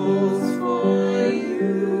holds for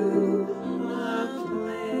you a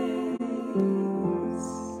place.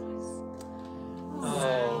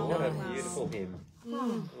 Oh, what a beautiful hymn.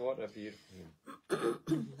 What a beautiful hymn.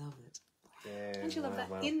 Love it. Yeah, Don't you love that?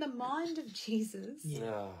 wow. In the mind of Jesus,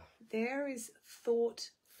 Ah, there is thought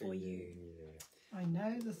for you. yeah. I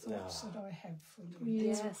know the thoughts that I have for you.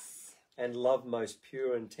 Yes. And love most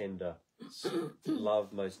pure and tender,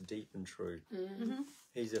 love most deep and true.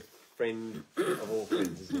 He's a friend of all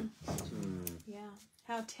friends, isn't he? Yeah.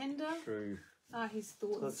 How tender True. are his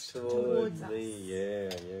thoughts Towards towards us. me, yeah.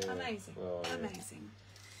 Amazing. Oh, yeah. Amazing.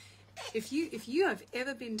 If you have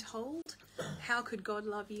ever been told, how could God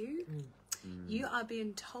love you? You are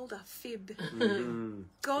being told a fib.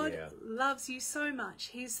 God loves you so much.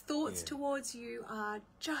 His thoughts towards you are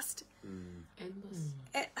just Endless.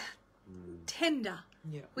 Tender.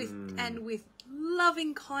 And with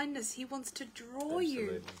loving kindness. He wants to draw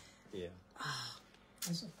you. Yeah.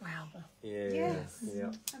 As a father. Yeah. Yes.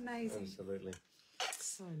 Yeah. Amazing. Absolutely.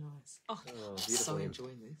 So nice. Oh, Oh, so beautiful.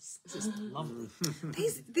 enjoying this. This is lovely.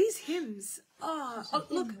 These hymns. Oh,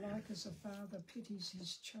 Look, look. like as a father pities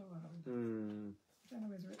his child. Mm. I don't know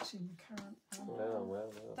whether it's in the current one. Wow.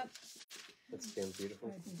 That sounds beautiful.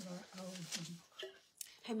 Maybe like old hymn.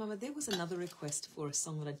 Hey, Mama, there was another request for a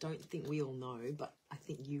song that I don't think we all know, but I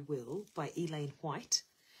think you will, by Elaine White,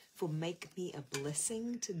 for Make Me a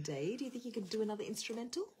Blessing Today. Do you think you could do another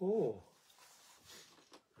instrumental? Oh.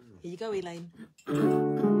 Here you go, Elaine.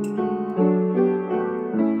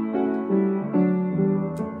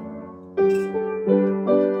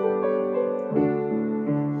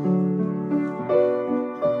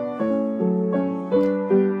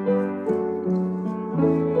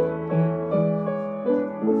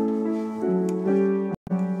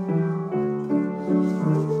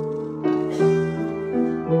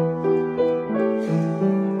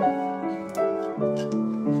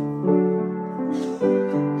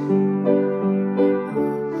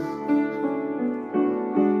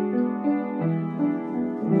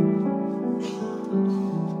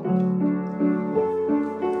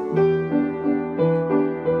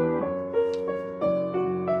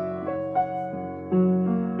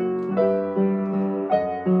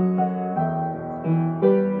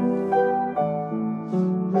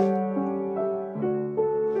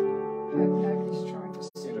 Nobody's trying to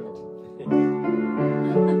sing it.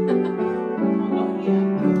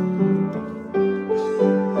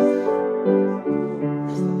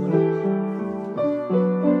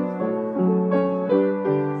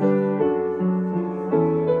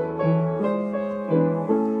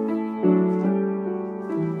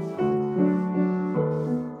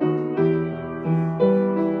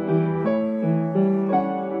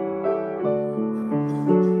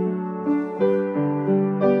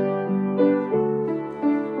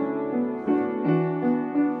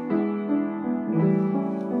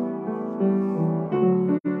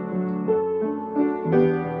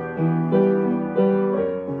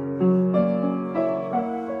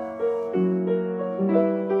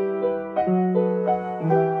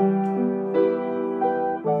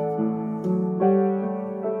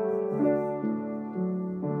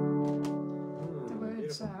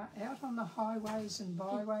 Out on the highways and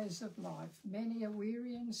byways of life, many are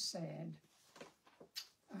weary and sad.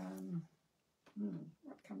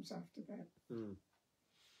 What comes after that?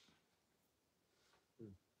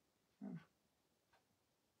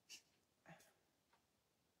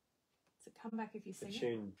 So come back if you The sing it.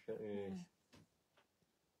 tune.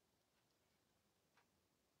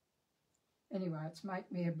 Anyway, it's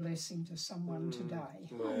make me a blessing to someone today.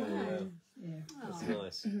 Wow. Yeah, That's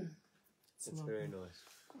nice. That's very nice.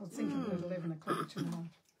 I'll think of it at 11 o'clock tonight.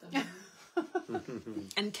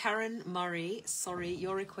 And Karen Murray, sorry,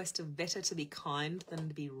 your request of better to be kind than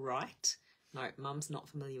to be right. No, Mum's not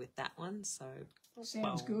familiar with that one, so...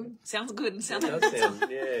 Sounds good. Sounds good. And sounds That does sound,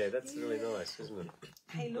 yeah, that's really nice, isn't it?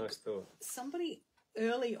 Hey, look, Nice thought. somebody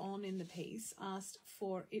early on in the piece asked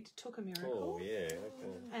for It Took a Miracle. Oh, yeah,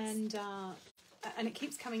 okay. And it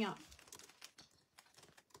keeps coming up.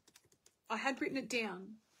 I had written it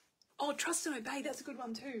down. Oh, Trust and Obey, that's a good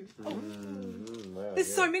one too. Oh, Wow,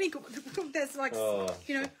 there's so many good ones. There's like,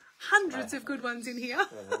 hundreds of good ones in here.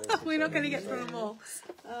 We're not going to get through them all.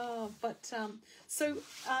 So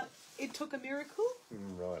It Took a Miracle.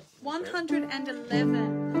 Right.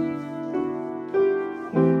 111.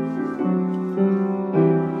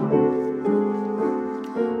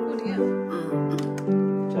 Oh dear.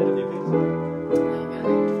 Change of your picks.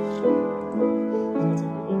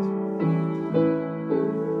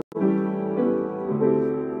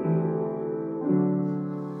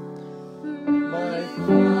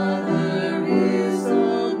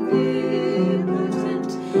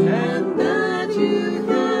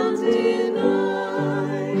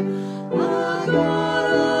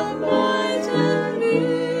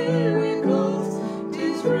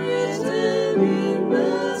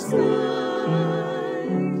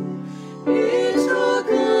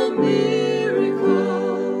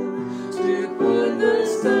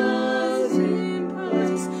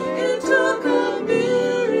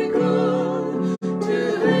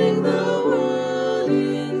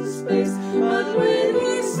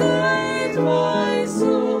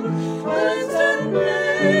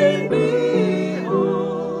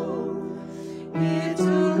 It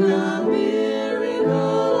took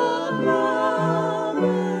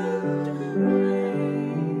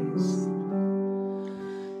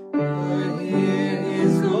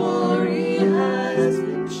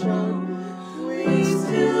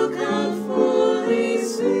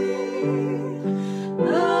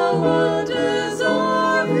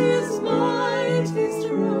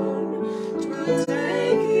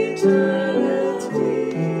It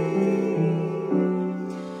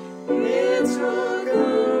took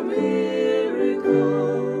a miracle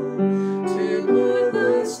to put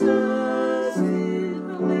the stars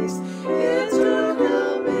in place. It took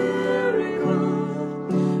a miracle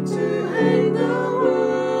to hang the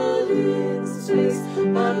world in space.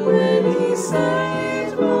 But when he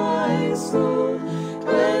saved my soul,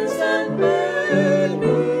 cleansed and made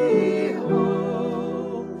me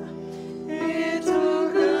whole, it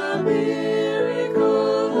took a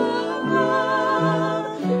miracle of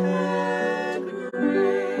love and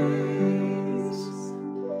grace.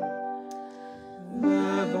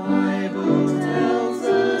 The Bible tells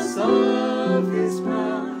us of his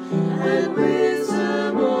power and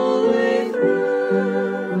wisdom all the way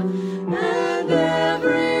through, and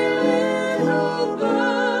every little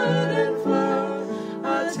bird and flower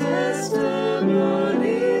are testimonies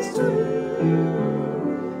too.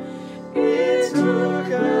 It took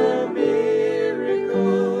a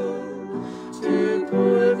miracle to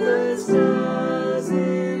put the stars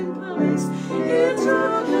in place. It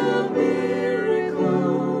took a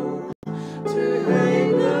miracle to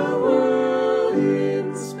hang the world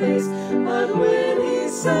in space. But when he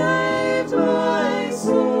saved my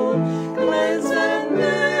soul, cleansed and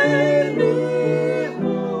made me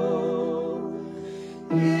whole,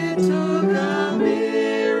 it took a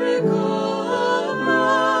miracle of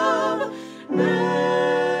love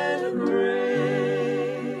and grace.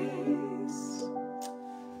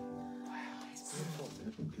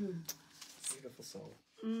 Beautiful song.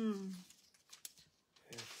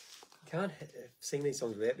 Can't sing these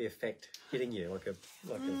songs without the effect hitting you like a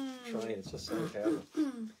train. It's just so powerful.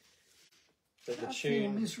 The I feel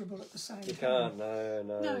tune, miserable at the same you time.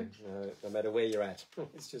 can't. No matter where you're at,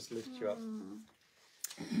 it's just lifts you up.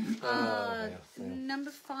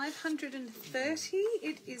 Number 530.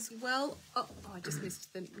 It is well. Oh, I just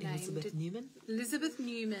missed the name. Elizabeth Newman. Elizabeth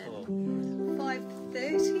Newman.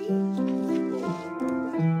 530.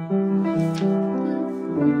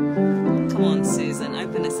 Come on, Susan,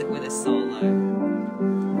 open us with a solo.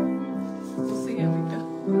 We'll see how we go.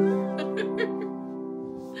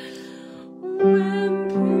 When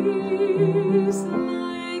peace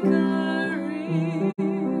like a river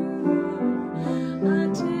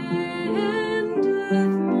attendeth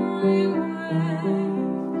my way,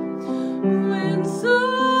 when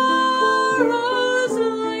sorrows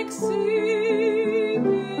like sea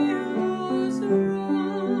billows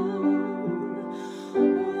roll,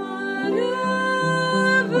 whatever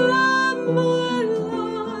my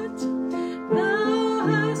lot, thou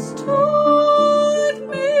hast taught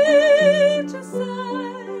me to say,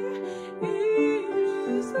 it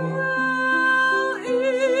is well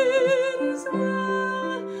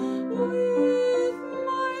with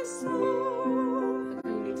my soul.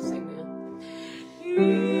 You need to sing now. It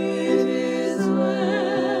is well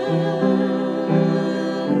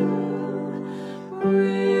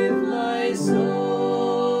with my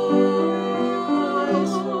soul.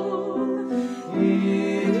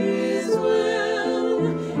 It is well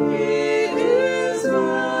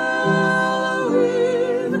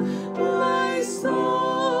with my soul.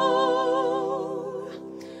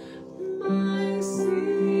 My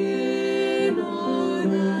sin, oh,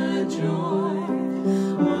 the joy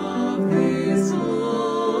of this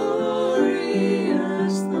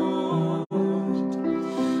glorious thought.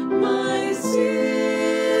 My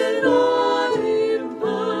sin not in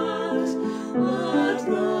part, but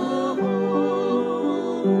the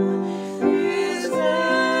whole is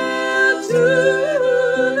nailed to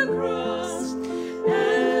the cross,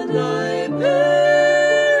 and I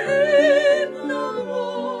bear it no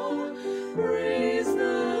more. Praise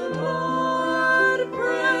the Lord,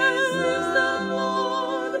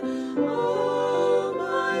 oh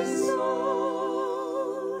my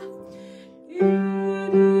soul.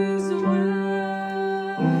 It is well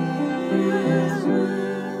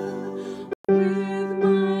with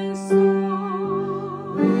my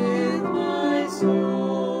soul, with my soul.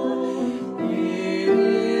 It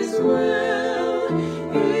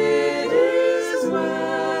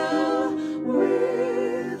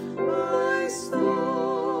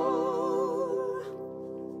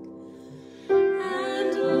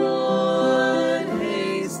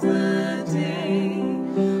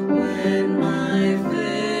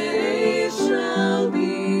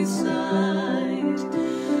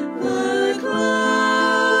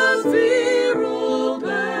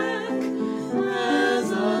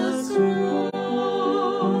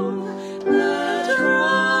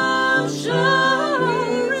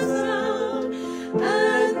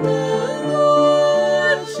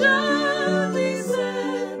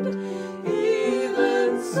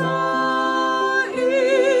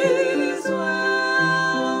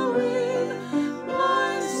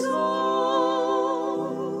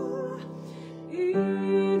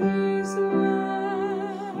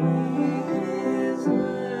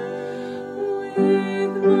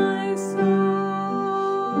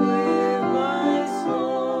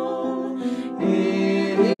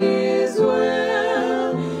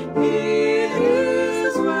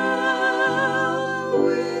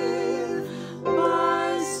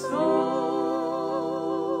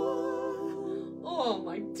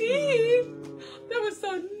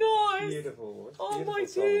beautiful. It's Oh, beautiful my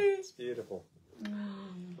song. dear. It's beautiful.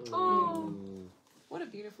 Oh, what a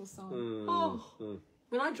beautiful song. Oh,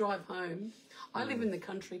 when I drive home, I live in the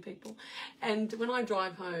country, people, and when I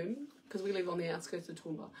drive home, because we live on the outskirts of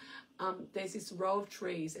Toowoomba, there's this row of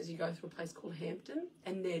trees as you go through a place called Hampton,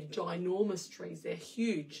 and they're ginormous trees. They're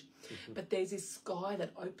huge, but there's this sky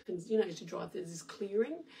that opens. You know, as you drive, there's this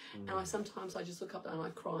clearing, and I sometimes just look up and I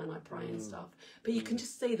cry and I pray and stuff. But you can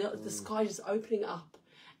just see the sky just opening up,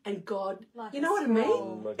 and God, Like you know what I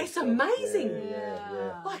mean? Like It's a song. amazing,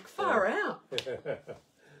 Yeah. like far out.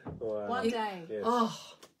 Wow. One day. Yes. Oh.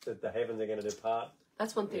 The heavens are going to depart.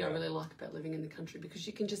 That's one thing I really like about living in the country, because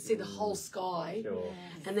you can just see the whole sky, Sure.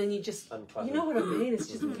 and then you just, Uncluttered. you know what I mean? It's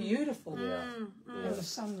just beautiful. Yeah. And the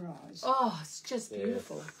sunrise. Oh, it's just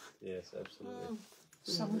beautiful. Yes, absolutely.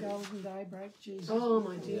 Some golden daybreak, Jesus. Oh,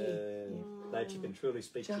 my Yeah, dear. nature can truly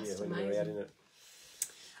speak to you Just when you're out in it.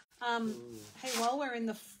 Hey, while we're in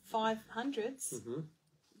the 500s,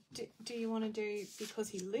 do you want to do Because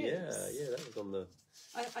He Lives? Yeah, that was on the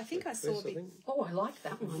I think I saw quiz, I the think. Oh, I like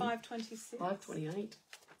that one. 526. 528.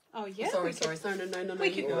 Oh, yeah. Sorry. No, We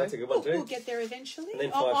you could, go. Oh, that's a good one too. we'll get there eventually. And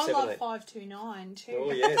then I love 578. 529 too.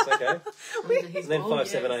 Oh yes, okay. Under his And then wall,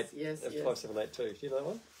 578. Yes. 578 too. Do you know that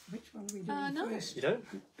one? Which one are we doing No. first? You don't?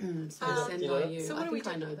 So send you know by that? you. So I what do we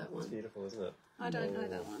think I do? know that It's one. beautiful, isn't it? I don't know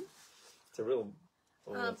that one. It's a real.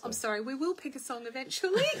 Oh, I'm sorry, we will pick a song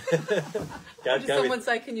eventually. Did someone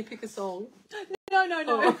say, can you pick a song?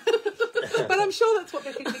 No. But I'm sure that's what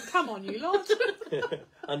they're thinking. Come on, you lot.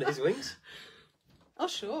 Under His Wings. Oh,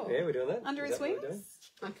 sure. Yeah, we're doing that. Under Is His that what we're Wings?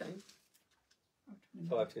 Okay. doing?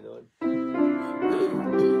 529.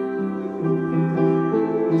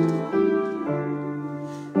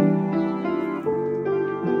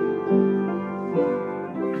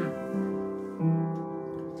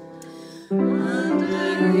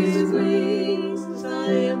 Under His wings I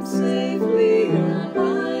am safely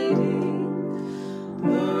abiding.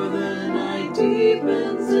 Though the night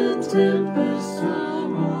deepens and tempests are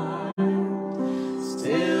wild,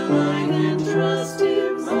 still I can trust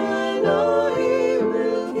Him. I know He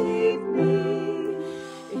will keep me.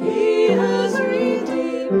 He has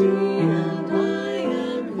redeemed me, and I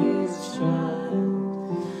am His child.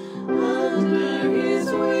 Under His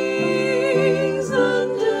wings,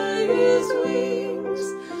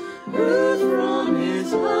 who from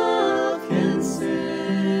His love can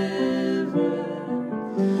sever?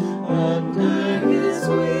 Under His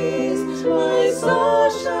wings my soul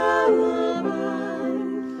shall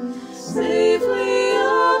abide, safely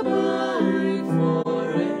abide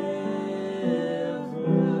forever.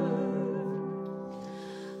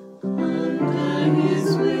 Under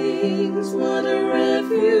His wings, what a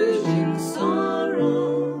refuge in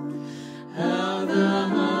sorrow, how the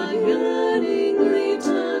heart yearningly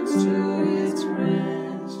turns to its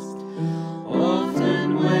rest.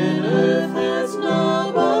 Often when earth has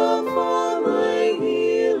no balm for my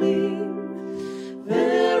healing,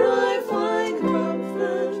 there I find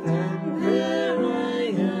comfort, and there I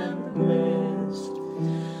am blessed.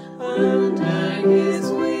 Under His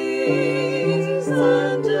wings,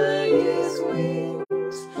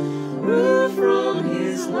 who from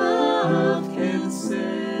His love can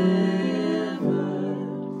sever?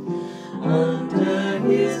 Under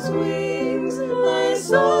His wings my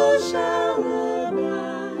soul shall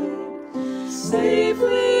abide,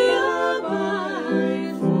 safely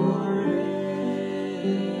abide forever.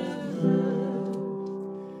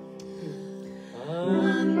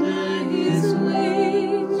 Under His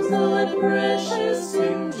wings what precious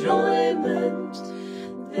enjoyment,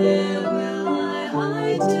 there will I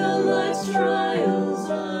hide till life's trials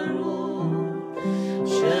are o'er.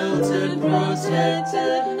 Sheltered,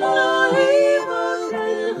 protected, no evil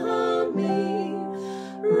can harm me.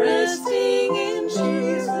 Resting in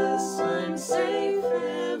Jesus, I'm safe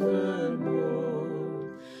evermore.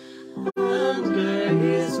 Under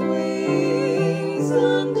His wings,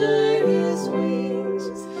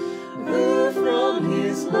 who from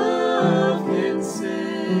His love can sever?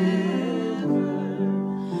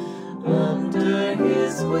 Under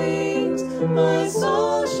His wings my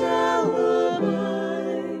soul shall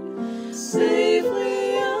abide,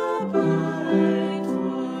 safely abide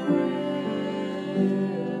forever.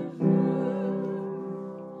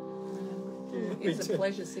 It's a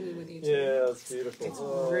pleasure singing with you too. Yeah, that's beautiful. It's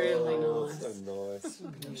really nice. So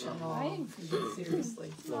nice. Praying for you.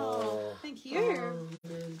 Seriously. Oh, Thank you.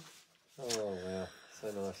 Man. oh wow, so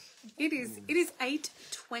nice. It is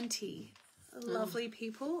 8:20. Lovely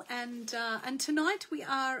people, and tonight we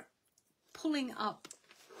are pulling up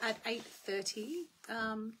at 8:30.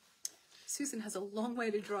 Susan has a long way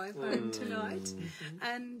to drive home tonight,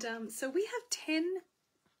 and so we have 10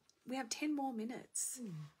 we have 10 more minutes.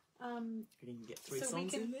 You can get three So we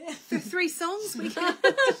songs can- in there. The 3 songs we can.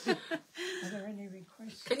 Are there any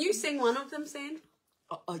requests? Can you sing one of them, Sand?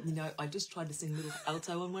 You know, I just tried to sing a little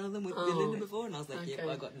alto on one of them with Belinda before, and I was like, okay. yep,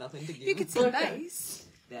 I got nothing to give. You could sing Okay. bass.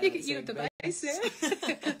 Yeah, You could sing the bass,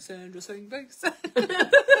 yeah. Sandra sing bass.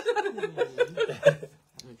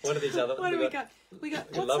 What are these other? What do we got? We got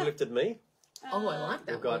Your what's Love that? Lifted Me. Oh, I like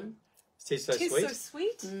that We've got one. Tis So Tis Sweet. So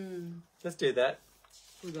Sweet. Let's do that.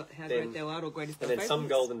 We got How Then- Great Thou Art or Greatest And Thou then Some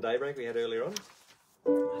Faithfulness. Golden Daybreak we had earlier on. I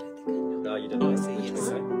don't think I know. No, you didn't know. I see, yes.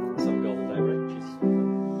 Okay. Some Golden Daybreak. I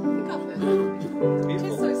think I've heard that. It's Tis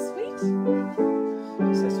beautiful. So Sweet.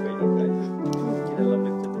 So sweet, okay. You know Love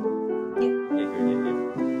Lifted Me? Yeah. Yeah, good,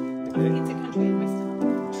 yeah. Okay. It's a country and western.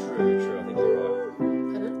 True, I think you're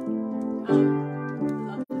right. Pardon?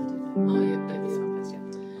 Love Lifted. Oh, yeah, maybe This so. one first,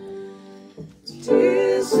 yeah.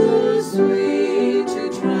 Tis so sweet to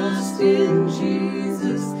trust in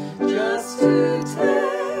Jesus, just to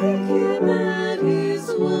take him at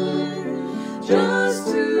his word, just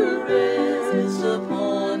to rest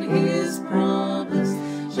upon his promise,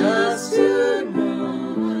 just to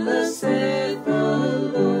know, thus saith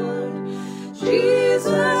the Lord.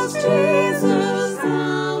 Jesus, Jesus,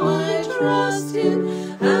 how I trust him,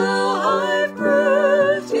 how I've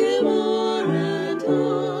proved him o'er and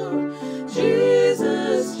o'er.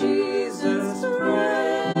 Jesus, Jesus,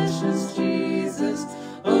 precious Jesus,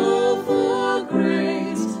 oh, for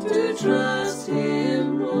grace to trust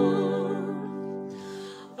him more.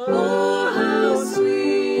 Oh, how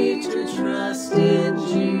sweet to trust in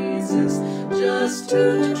Jesus, just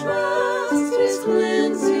to trust his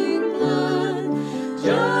cleansing blood,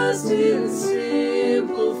 just in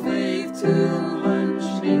simple faith to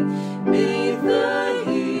launch me beneath the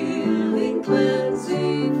healing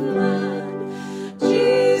cleansing flood.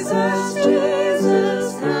 Jesus,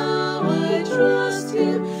 Jesus, how I trust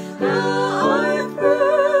him, how I've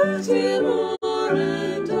proved him o'er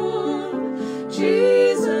and o'er.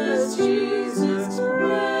 Jesus, Jesus,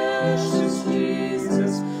 precious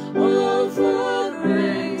Jesus, oh, for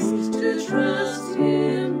grace to trust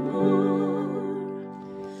him more.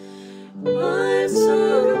 I'm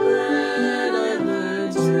so glad I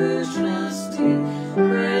learned to trust him,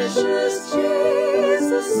 precious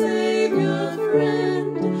Jesus, Savior,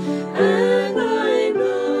 friend, and I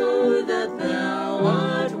know that thou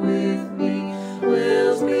art with me,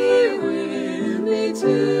 wilt be with me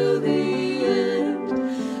till the end.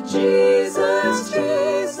 Jesus,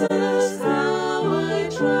 Jesus, how I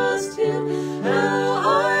trust him, how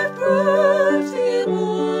I've proved him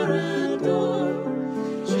o'er and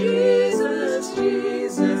o'er. Jesus,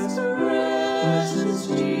 Jesus, precious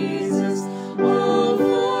Jesus, oh,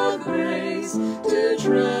 for grace to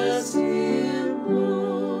trust him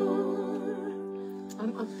more. I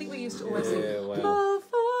think we used to always sing, Yeah, wow. oh,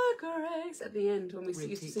 for grace, at the end, when we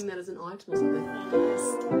used to sing that as an item or something.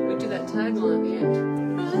 We'd do that tagline at the end.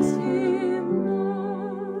 Trust him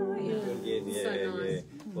more. Yeah. Again, yeah, So yeah. nice.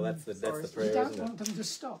 Well, that's the You prayer, don't isn't want it? them to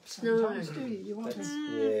stop sometimes, do you? You want That's,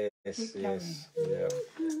 to yes, keep yes. Yeah,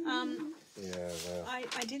 yeah, wow.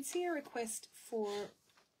 I did see a request for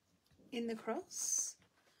In the Cross.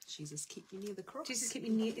 Jesus, keep me near the cross. Jesus, keep me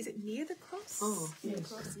near. Is it near the cross? Oh, Near the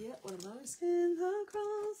Yes. cross, yeah, one of those. In the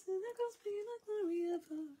cross, be like glory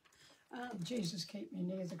ever. Jesus, keep me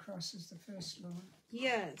near the cross is the first line.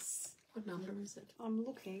 Yes, what number is it? I'm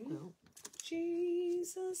looking. Well,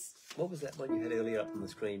 Jesus. What was that one you had earlier up on the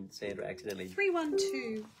screen, Sandra, accidentally?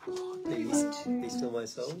 312. Be still my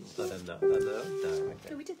soul? I don't know. No, No,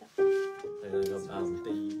 okay. we did that. Be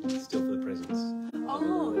still for the presence.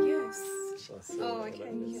 Oh, yes. Oh, okay,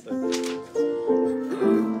 That's yeah. so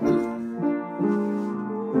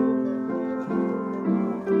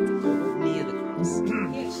near the cross.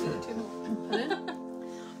 Yeah, she's got 2 more. Pardon?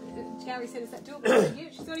 Gary said, is that doable? I said, yeah,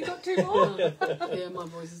 she's only got 2 more. Yeah, my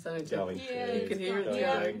voice is going to. going. Yeah, You can hear it. Going,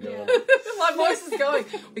 Yeah. going, going. My voice is going.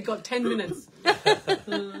 We got 10 minutes. You're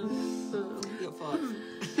fine.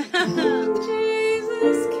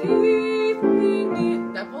 Jesus, keep me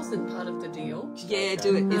near. That wasn't part of the deal. Yeah,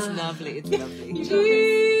 do it. It's lovely. It's lovely.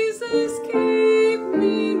 Jesus, keep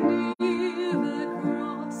me near the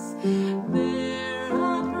cross. There a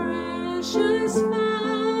precious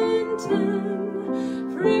fountain,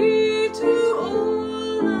 free to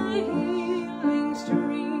all thy healing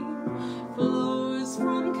stream, flows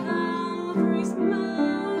from Calvary's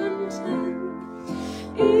mountain.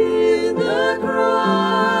 In the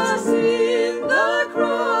cross,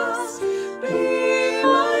 be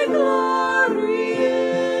my glory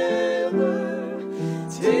ever,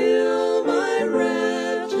 till my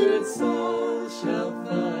raptured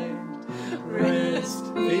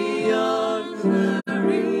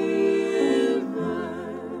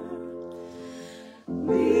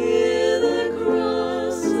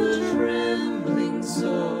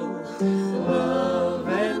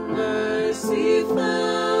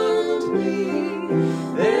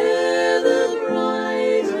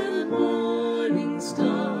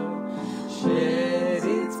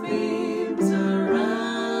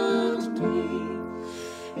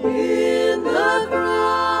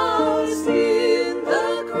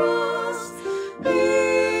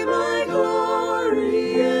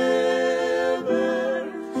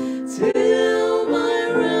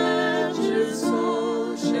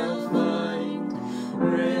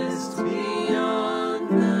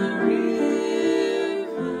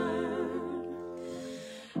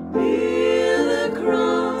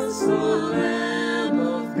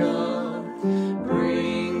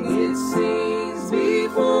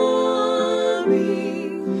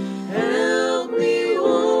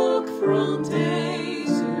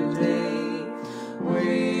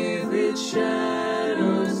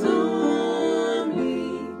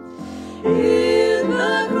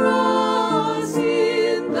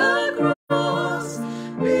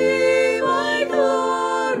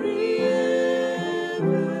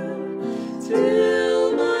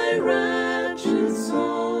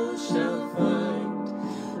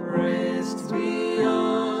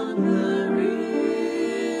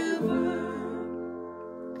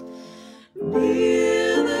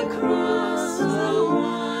Near the cross I'll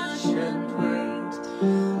watch and wait,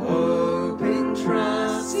 hoping,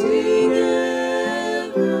 trusting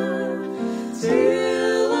ever,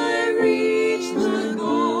 till I reach the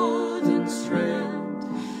golden strand,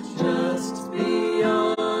 just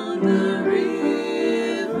beyond the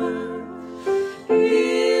river.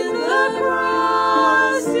 In the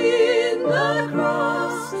cross,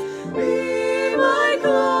 be my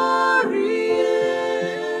glory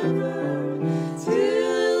ever,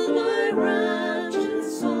 till my raptured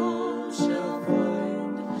soul shall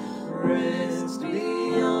find rest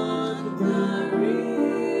beyond the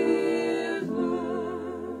river.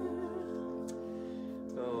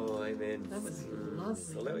 Oh, amen. That was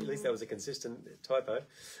lovely. Well, at least that was a consistent typo.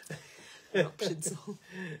 Ruptured soul.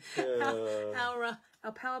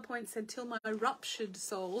 Our PowerPoint said, till my ruptured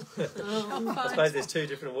soul. I suppose there's two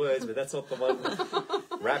different words, but that's not the one.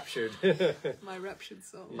 Raptured. My ruptured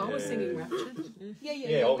soul. I was singing Raptured.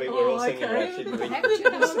 Yeah, we're all singing okay. Raptured.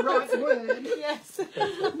 Raptured is the right word. Yes.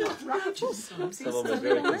 Not raptured. Someone was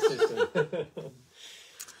very consistent.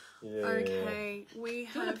 Yeah. Okay, we Do you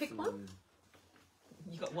want have to pick one?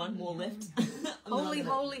 You got one more left. Holy,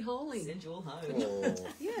 holy, holy. Send you all home. Oh.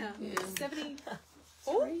 yeah, Yeah.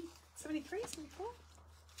 74, 73, 74,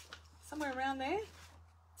 somewhere around there.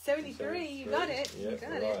 73, you got it. Yeah, You got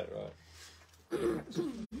right, it. right.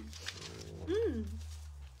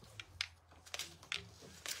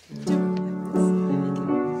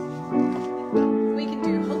 We can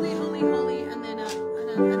do holy, holy, holy, and then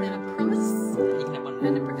a promise, You can have one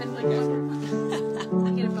and more. a and like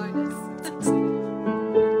you get a bonus.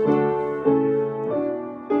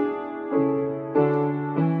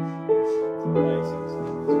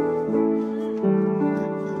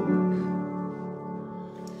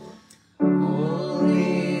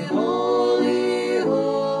 Holy, holy,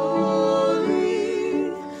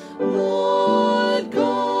 holy, Lord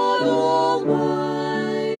God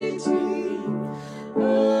Almighty.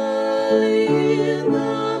 Early in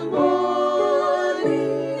the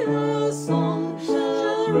morning, our song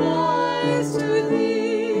shall rise to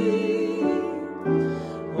Thee.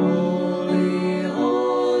 Holy,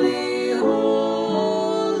 holy,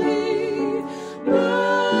 holy,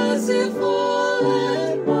 merciful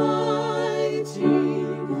and mighty,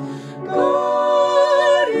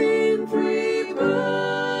 God in three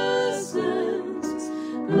persons,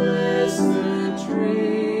 blessed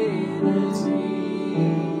Trinity.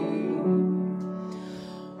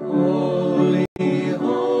 Holy,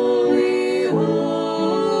 holy,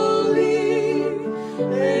 holy,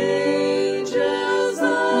 angels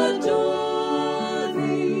adore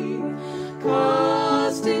Thee,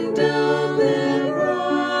 casting down their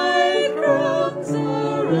bright crowns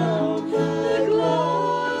around the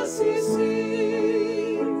glassy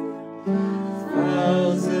sea.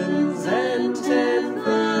 Thousands and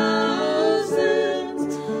 10,000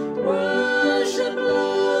 worship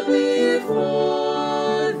Lord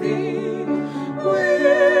before Thee,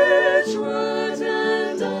 which word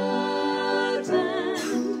and art and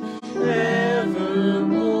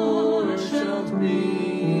evermore shalt be.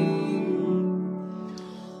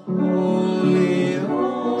 Holy,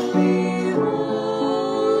 holy,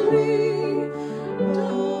 holy,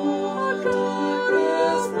 Lord God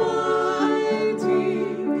Almighty,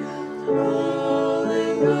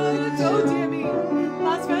 holy good. Oh dear me.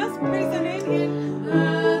 Last verse, praise the name in.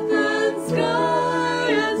 Earth and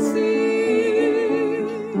sky and sea,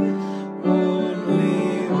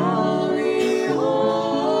 holy, holy,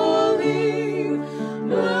 holy,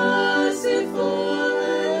 merciful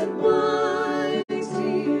and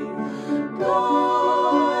mighty,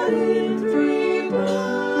 God in three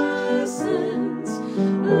persons,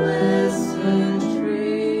 blessed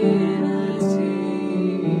Trinity.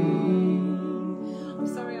 I'm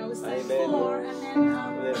sorry, I was saying Amen. 4,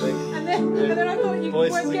 and then I thought you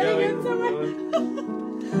Voices weren't are getting going. it somewhere.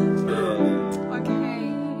 Yeah. Okay.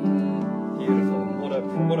 Beautiful.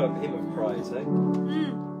 What a hymn of praise, eh?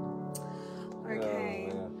 Okay.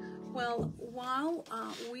 Oh, wow. Well, while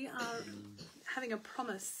we are having a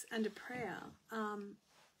promise and a prayer,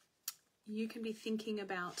 you can be thinking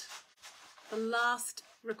about the last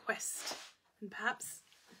request, and perhaps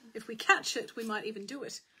if we catch it, we might even do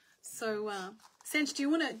it. So, Sanj, do you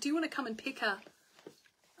want to come and pick a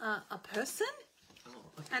person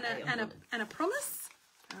and a promise?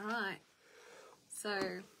 All right. So,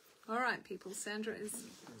 all right, people. Sandra is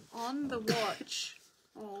on the watch.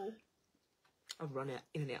 Oh. I've run out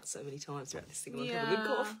in and out so many times throughout this thing. I've had a good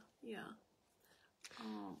cough. Yeah.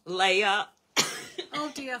 Oh. Leia. Oh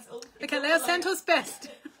dear. Okay, Leia Santos best.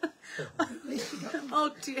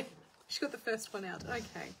 Oh dear. She got the first one out.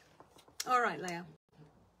 Okay. All right, Leia.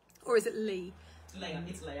 Or is it Lee? Leah,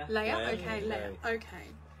 it's Leah. Leah? Leah, Okay, yeah. Leah. Okay.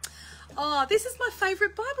 Oh, this is my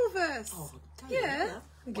favourite Bible verse. Oh, yeah.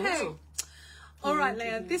 Okay. Wow. All right,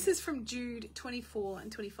 Leah. This is from Jude 24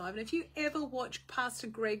 and 25. And if you ever watch Pastor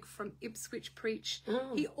Greg from Ipswich preach,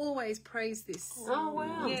 he always prays this. Oh,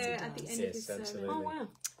 wow. Yeah, at the end of his sermon. absolutely. Oh, wow.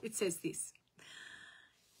 It says this.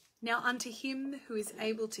 Now unto him who is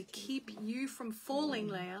able to keep you from falling,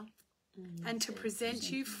 Leah, and to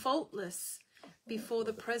present you faultless before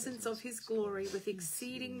the presence of his glory with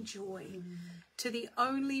exceeding joy, to the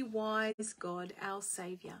only wise God, our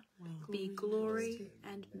Saviour, be glory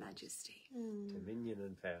and majesty Dominion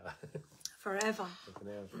and power. forever.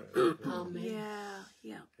 Amen.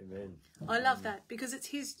 Yeah. Amen. I love that because it's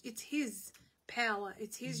his power,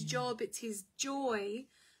 it's his job, it's his joy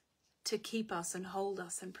to keep us and hold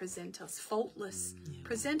us and present us faultless.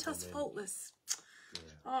 Present us faultless.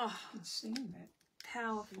 Oh, I'd sing that.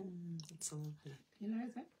 powerful. Absolutely. You know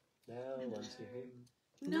that? Now unto him.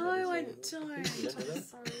 No, I don't. don't know I'm that?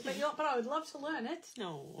 sorry, but I would love to learn it.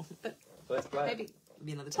 No. Let's play it. Maybe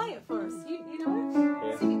Maybe another time. play it for us. You know it.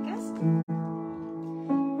 Yeah. Sing it, Gus.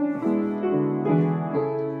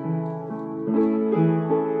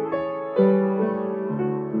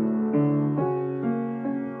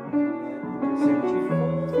 Present you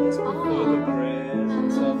faultless before the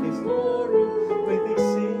presence of his glory with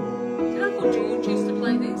exceeding. Did Uncle George used to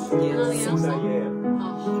play this? Yes. Yes. So, yeah.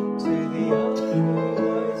 Oh. To the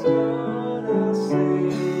otherwise God, our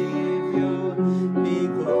Saviour, be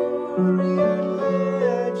glory and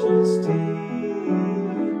majesty,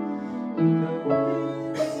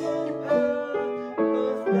 dominion and power,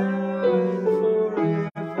 both now and forever.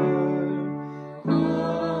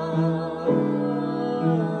 Amen.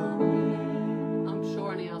 I'm sure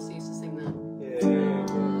Annie Elsie used to sing that. Yeah.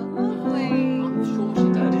 Lovely. I'm sure she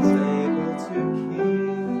That did. is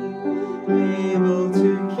able to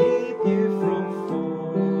keep you from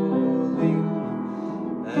falling,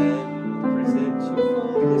 and present you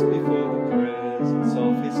faultless before the presence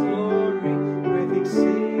of his glory with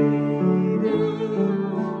exceeding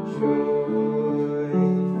joy.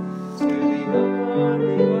 To the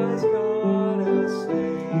only wise God, our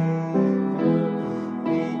Saviour,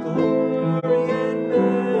 be glory and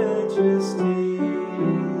majesty,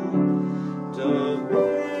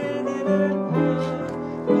 dominion and power,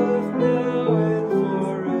 both now and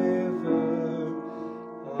forever.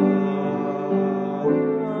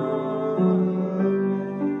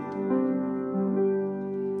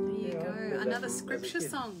 There you Yeah, I've go. heard that Another as a scripture kid.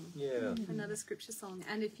 song. Yeah. Another scripture song.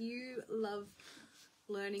 And if you love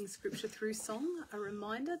learning scripture through song, a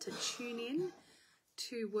reminder to tune in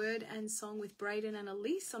to Word and Song with Braden and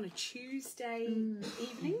Elise on a Tuesday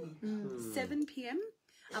evening, 7 p.m.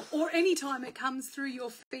 Or any time it comes through your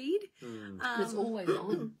feed. It's always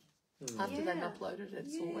on. After they've yeah. uploaded it,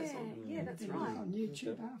 it's always on. Yeah, that's It'll right. be on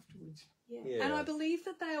YouTube afterwards. Yeah. Yeah. And I believe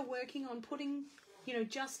that they are working on putting,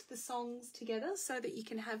 just the songs together so that you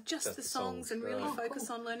can have just the songs and really right. focus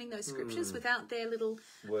on learning those scriptures without their little,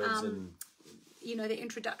 Words and their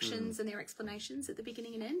introductions and their explanations at the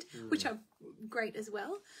beginning and end, which are great as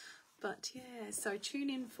well. But yeah, so tune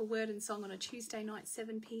in for Word and Song on a Tuesday night,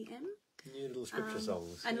 7 p.m. new little scripture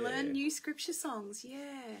songs. and yeah. learn new scripture songs. Yeah.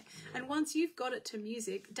 And once you've got it to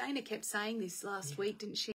music, Dana kept saying this last week,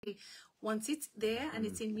 didn't she? Once it's there and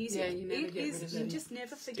it's in music, Yeah, you never get rid of you it. just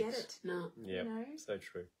never forget it. No. Yeah, you know? so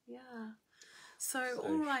true. Yeah. So, So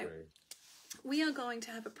all right, true. we are going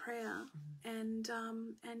to have a prayer, and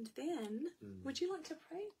then would you like to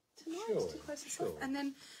pray tonight Sure, to close us off? sure. And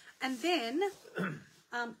then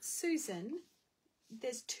Susan,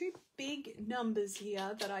 there's two big numbers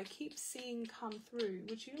here that I keep seeing come through.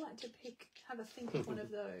 Would you like to have a think of one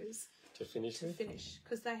of those To finish to with? finish?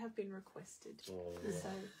 Because they have been requested. Oh, So,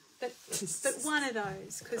 but one of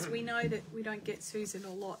those, because we know that we don't get Susan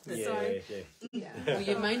a lot. yeah, So yeah. yeah. Well,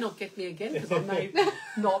 you may not get me again because I may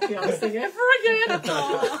not be able to sing ever again.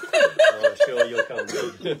 Oh, I'm sure you'll come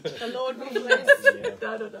good. the Lord will bless. Yeah.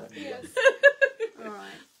 No. Yes. All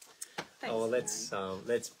right. Thanks, Oh, well, Mary.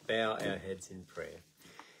 let's bow our heads in prayer.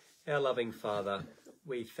 Our loving Father,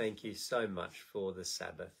 we thank you so much for the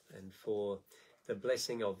Sabbath and for the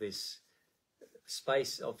blessing of this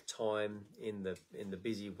space of time in the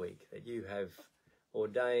busy week that you have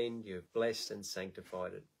ordained, you've blessed and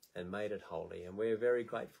sanctified it and made it holy. And we're very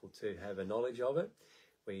grateful to have a knowledge of it.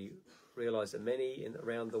 We realise that many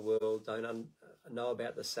around the world don't know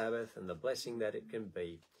about the Sabbath and the blessing that it can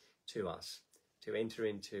be to us to enter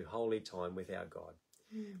into holy time with our God.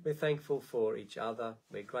 We're thankful for each other.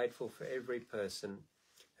 We're grateful for every person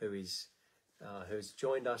who's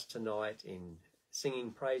joined us tonight in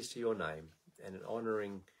singing praise to your name and in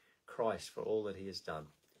honouring Christ for all that he has done.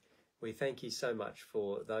 We thank you so much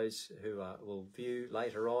for those who will view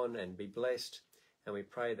later on and be blessed, and we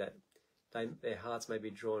pray that their hearts may be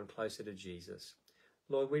drawn closer to Jesus.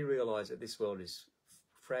 Lord, we realise that this world is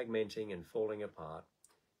fragmenting and falling apart.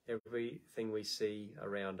 Everything we see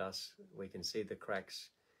around us, we can see the cracks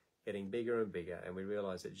getting bigger and bigger, and we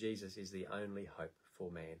realise that Jesus is the only hope for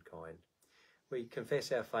mankind. We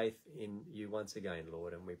confess our faith in you once again,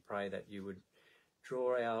 Lord, and we pray that you would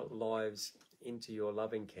draw our lives into your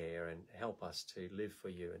loving care and help us to live for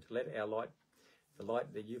you, and to let our light, the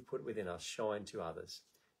light that you've put within us, shine to others,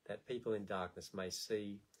 that people in darkness may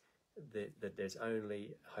see that there's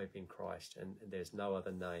only hope in Christ, and there's no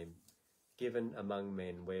other name given among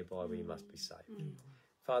men whereby we must be saved.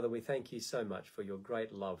 Father, we thank you so much for your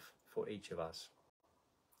great love for each of us.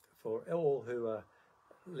 For all who are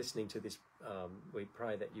listening to this, we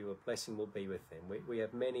pray that your blessing will be with them. We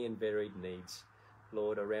have many and varied needs,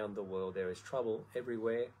 Lord, around the world. There is trouble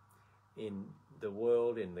everywhere, in the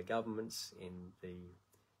world, in the governments, in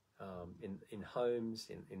homes,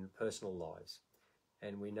 in personal lives.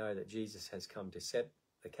 And we know that Jesus has come to set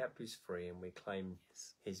the captives free, and we claim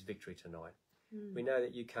his victory tonight. We know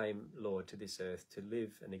that you came, Lord, to this earth to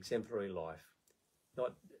live an exemplary life,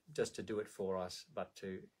 not just to do it for us, but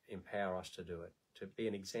to empower us to do it, to be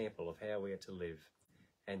an example of how we are to live,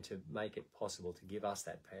 and to make it possible to give us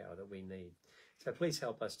that power that we need. So please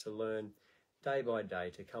help us to learn day by day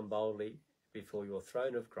to come boldly before your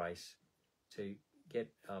throne of grace, to get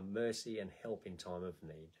mercy and help in time of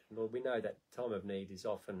need. Lord, we know that time of need is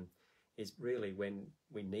really when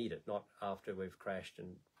we need it, not after we've crashed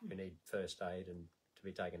and we need first aid and to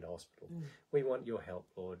be taken to hospital. We want your help,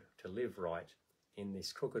 Lord, to live right in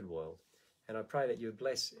this crooked world. And I pray that you would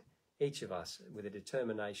bless each of us with a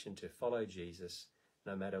determination to follow Jesus,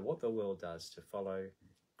 no matter what the world does, to follow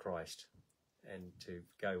Christ and to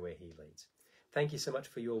go where he leads. Thank you so much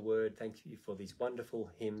for your word. Thank you for these wonderful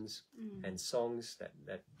hymns and songs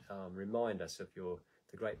that remind us of the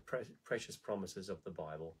great precious promises of the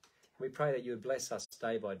Bible. We pray that you would bless us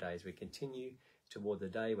day by day as we continue toward the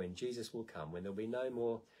day when Jesus will come, when there'll be no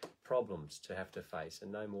more problems to have to face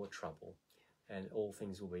and no more trouble, and all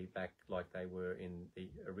things will be back like they were in the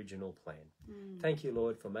original plan. Thank you,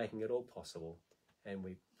 Lord, for making it all possible, and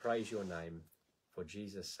we praise your name for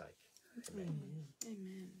Jesus' sake. Amen.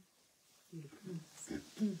 Amen.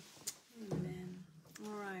 Amen.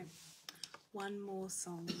 All right. One more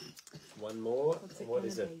song. One more? What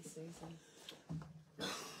is it?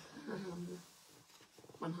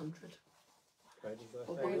 100.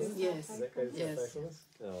 Grateful? Yes. Is that Grateful Yes. Faithfulness?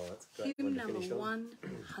 Oh, that's a great Hymn one to number finish on.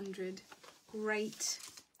 100. Great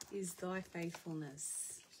is thy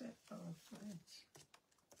faithfulness. Except for French.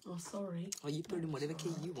 Oh, sorry. Oh, you put it in whatever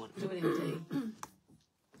key you want. Do it in D.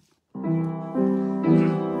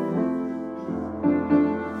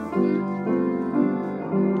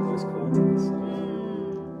 Those chords in this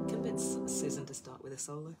song. Can that Susan to start with a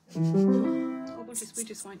solo? Oh, we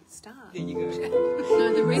just won't start. There you go.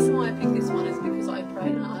 No, the reason why I picked this one is because I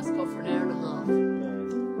prayed and asked God for an hour and a half.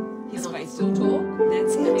 Nice. He's And I can faithful. still talk,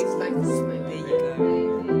 That's and it. he's faithful to me. There you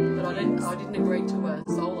go. But I didn't agree to a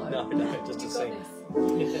solo. No, just to sing.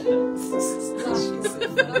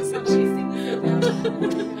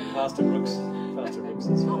 Pastor Brooks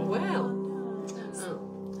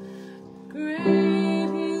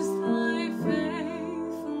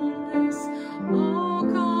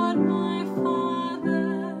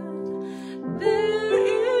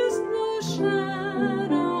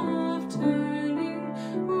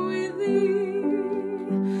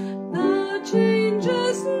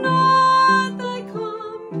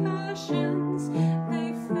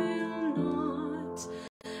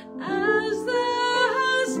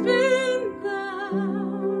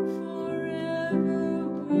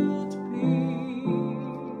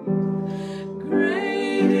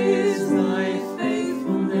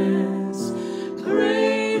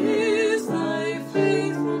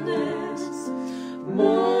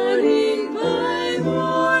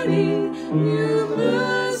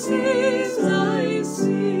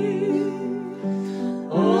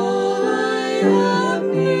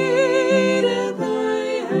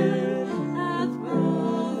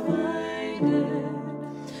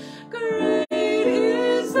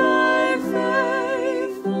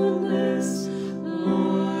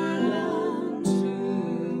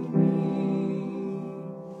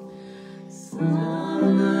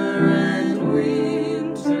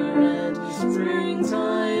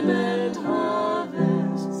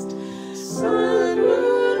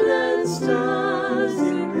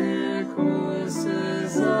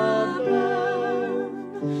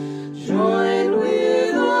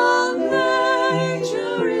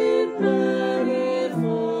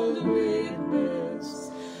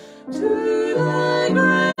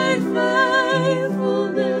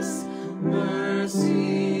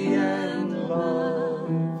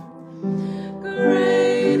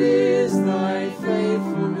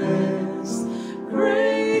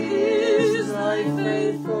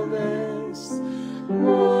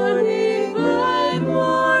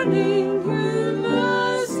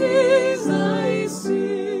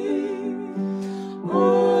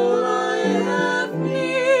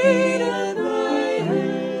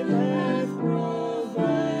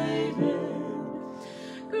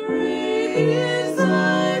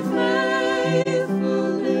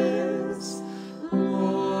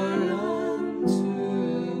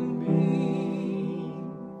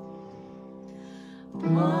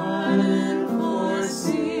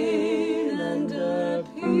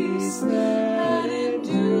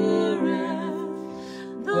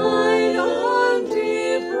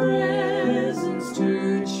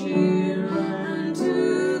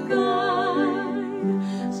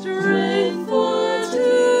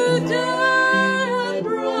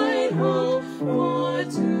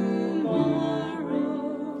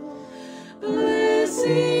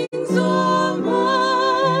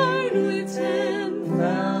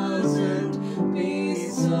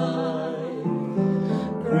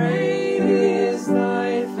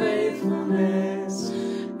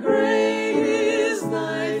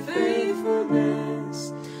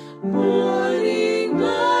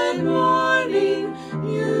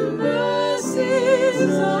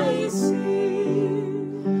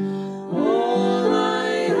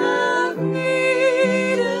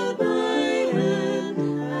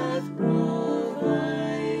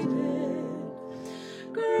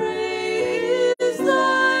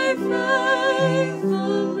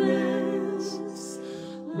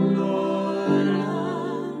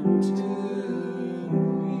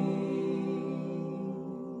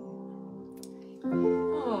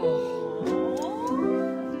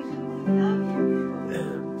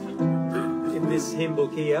hymn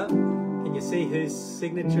book here. Can you see whose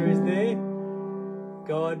signature is there?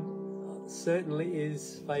 God certainly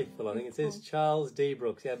is faithful. I think it says Charles D.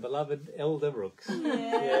 Brooks, our beloved Elder Brooks.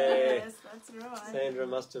 Yes, that's right. Sandra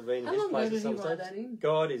must have been How his long place ago at did he some write stage. that in?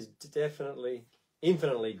 God is definitely,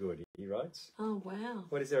 infinitely good, he writes. Oh, wow.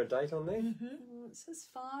 What is there a date on there? It says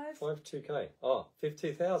 5. 52K. Oh,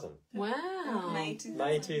 52,000. Wow. May 2000.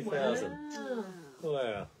 May 2000. Wow.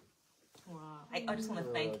 Wow. Wow. I just want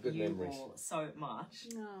to thank good you memories. all so much.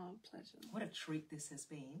 Oh, pleasure. What a treat this has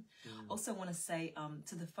been. Also want to say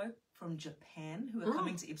to the folk from Japan who are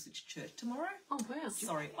coming to Ipswich Church tomorrow. Oh, wow.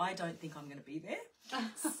 Sorry, I don't think I'm going to be there.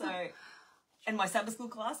 So, and my Sabbath school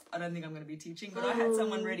class, I don't think I'm going to be teaching, but I had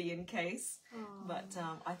someone ready in case. But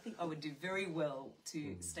I think I would do very well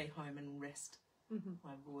to stay home and rest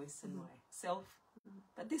my voice and myself.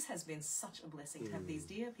 But this has been such a blessing to have these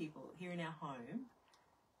dear people here in our home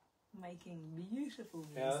making beautiful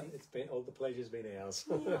music. It's been all the pleasure's been ours.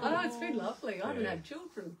 I know, it's been lovely. I haven't had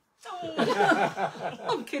children. Oh.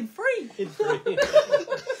 I'm kid-free.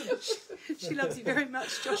 She loves you very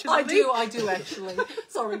much, Josh and I Lily. do actually.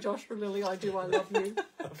 Sorry, Josh and Lily, I do. I love you.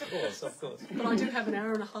 Of course, of course. But I do have an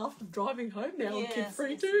hour and a half of driving home now. I'm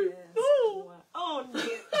kid-free yes, too. yes. Oh. Oh,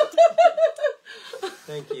 dear.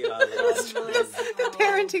 Thank you, Arlene. The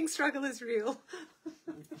parenting struggle is real.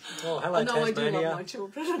 Oh, hello, I know I do Tasmania. love my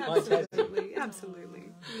children. Hi, Tasmania. Absolutely, absolutely.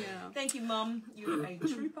 Yeah. Thank you, Mum. You're a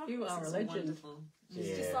trooper. You are This a is legend. Wonderful.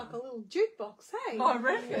 It's just like a little jukebox, hey? I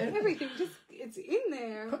reckon. Everything just, it's in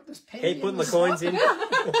there. Put this penny Keep in putting the slot. coins in.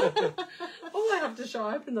 All I have to show,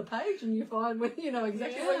 open the page and you find when you know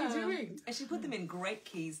exactly what Yeah. you're doing. And she put them in great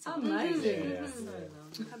keys too. Amazing. Yeah. So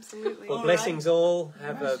lovely. Absolutely. Well, All blessings all.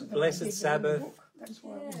 Have a Most of the blessed people Sabbath. in the book, that's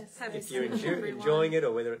why we- Yes. Have If a you're Sabbath, everyone. enjoying it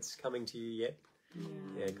or whether it's coming to you yet.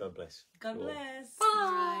 Yeah, God bless. God Sure. bless.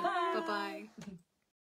 Bye. Bye-bye.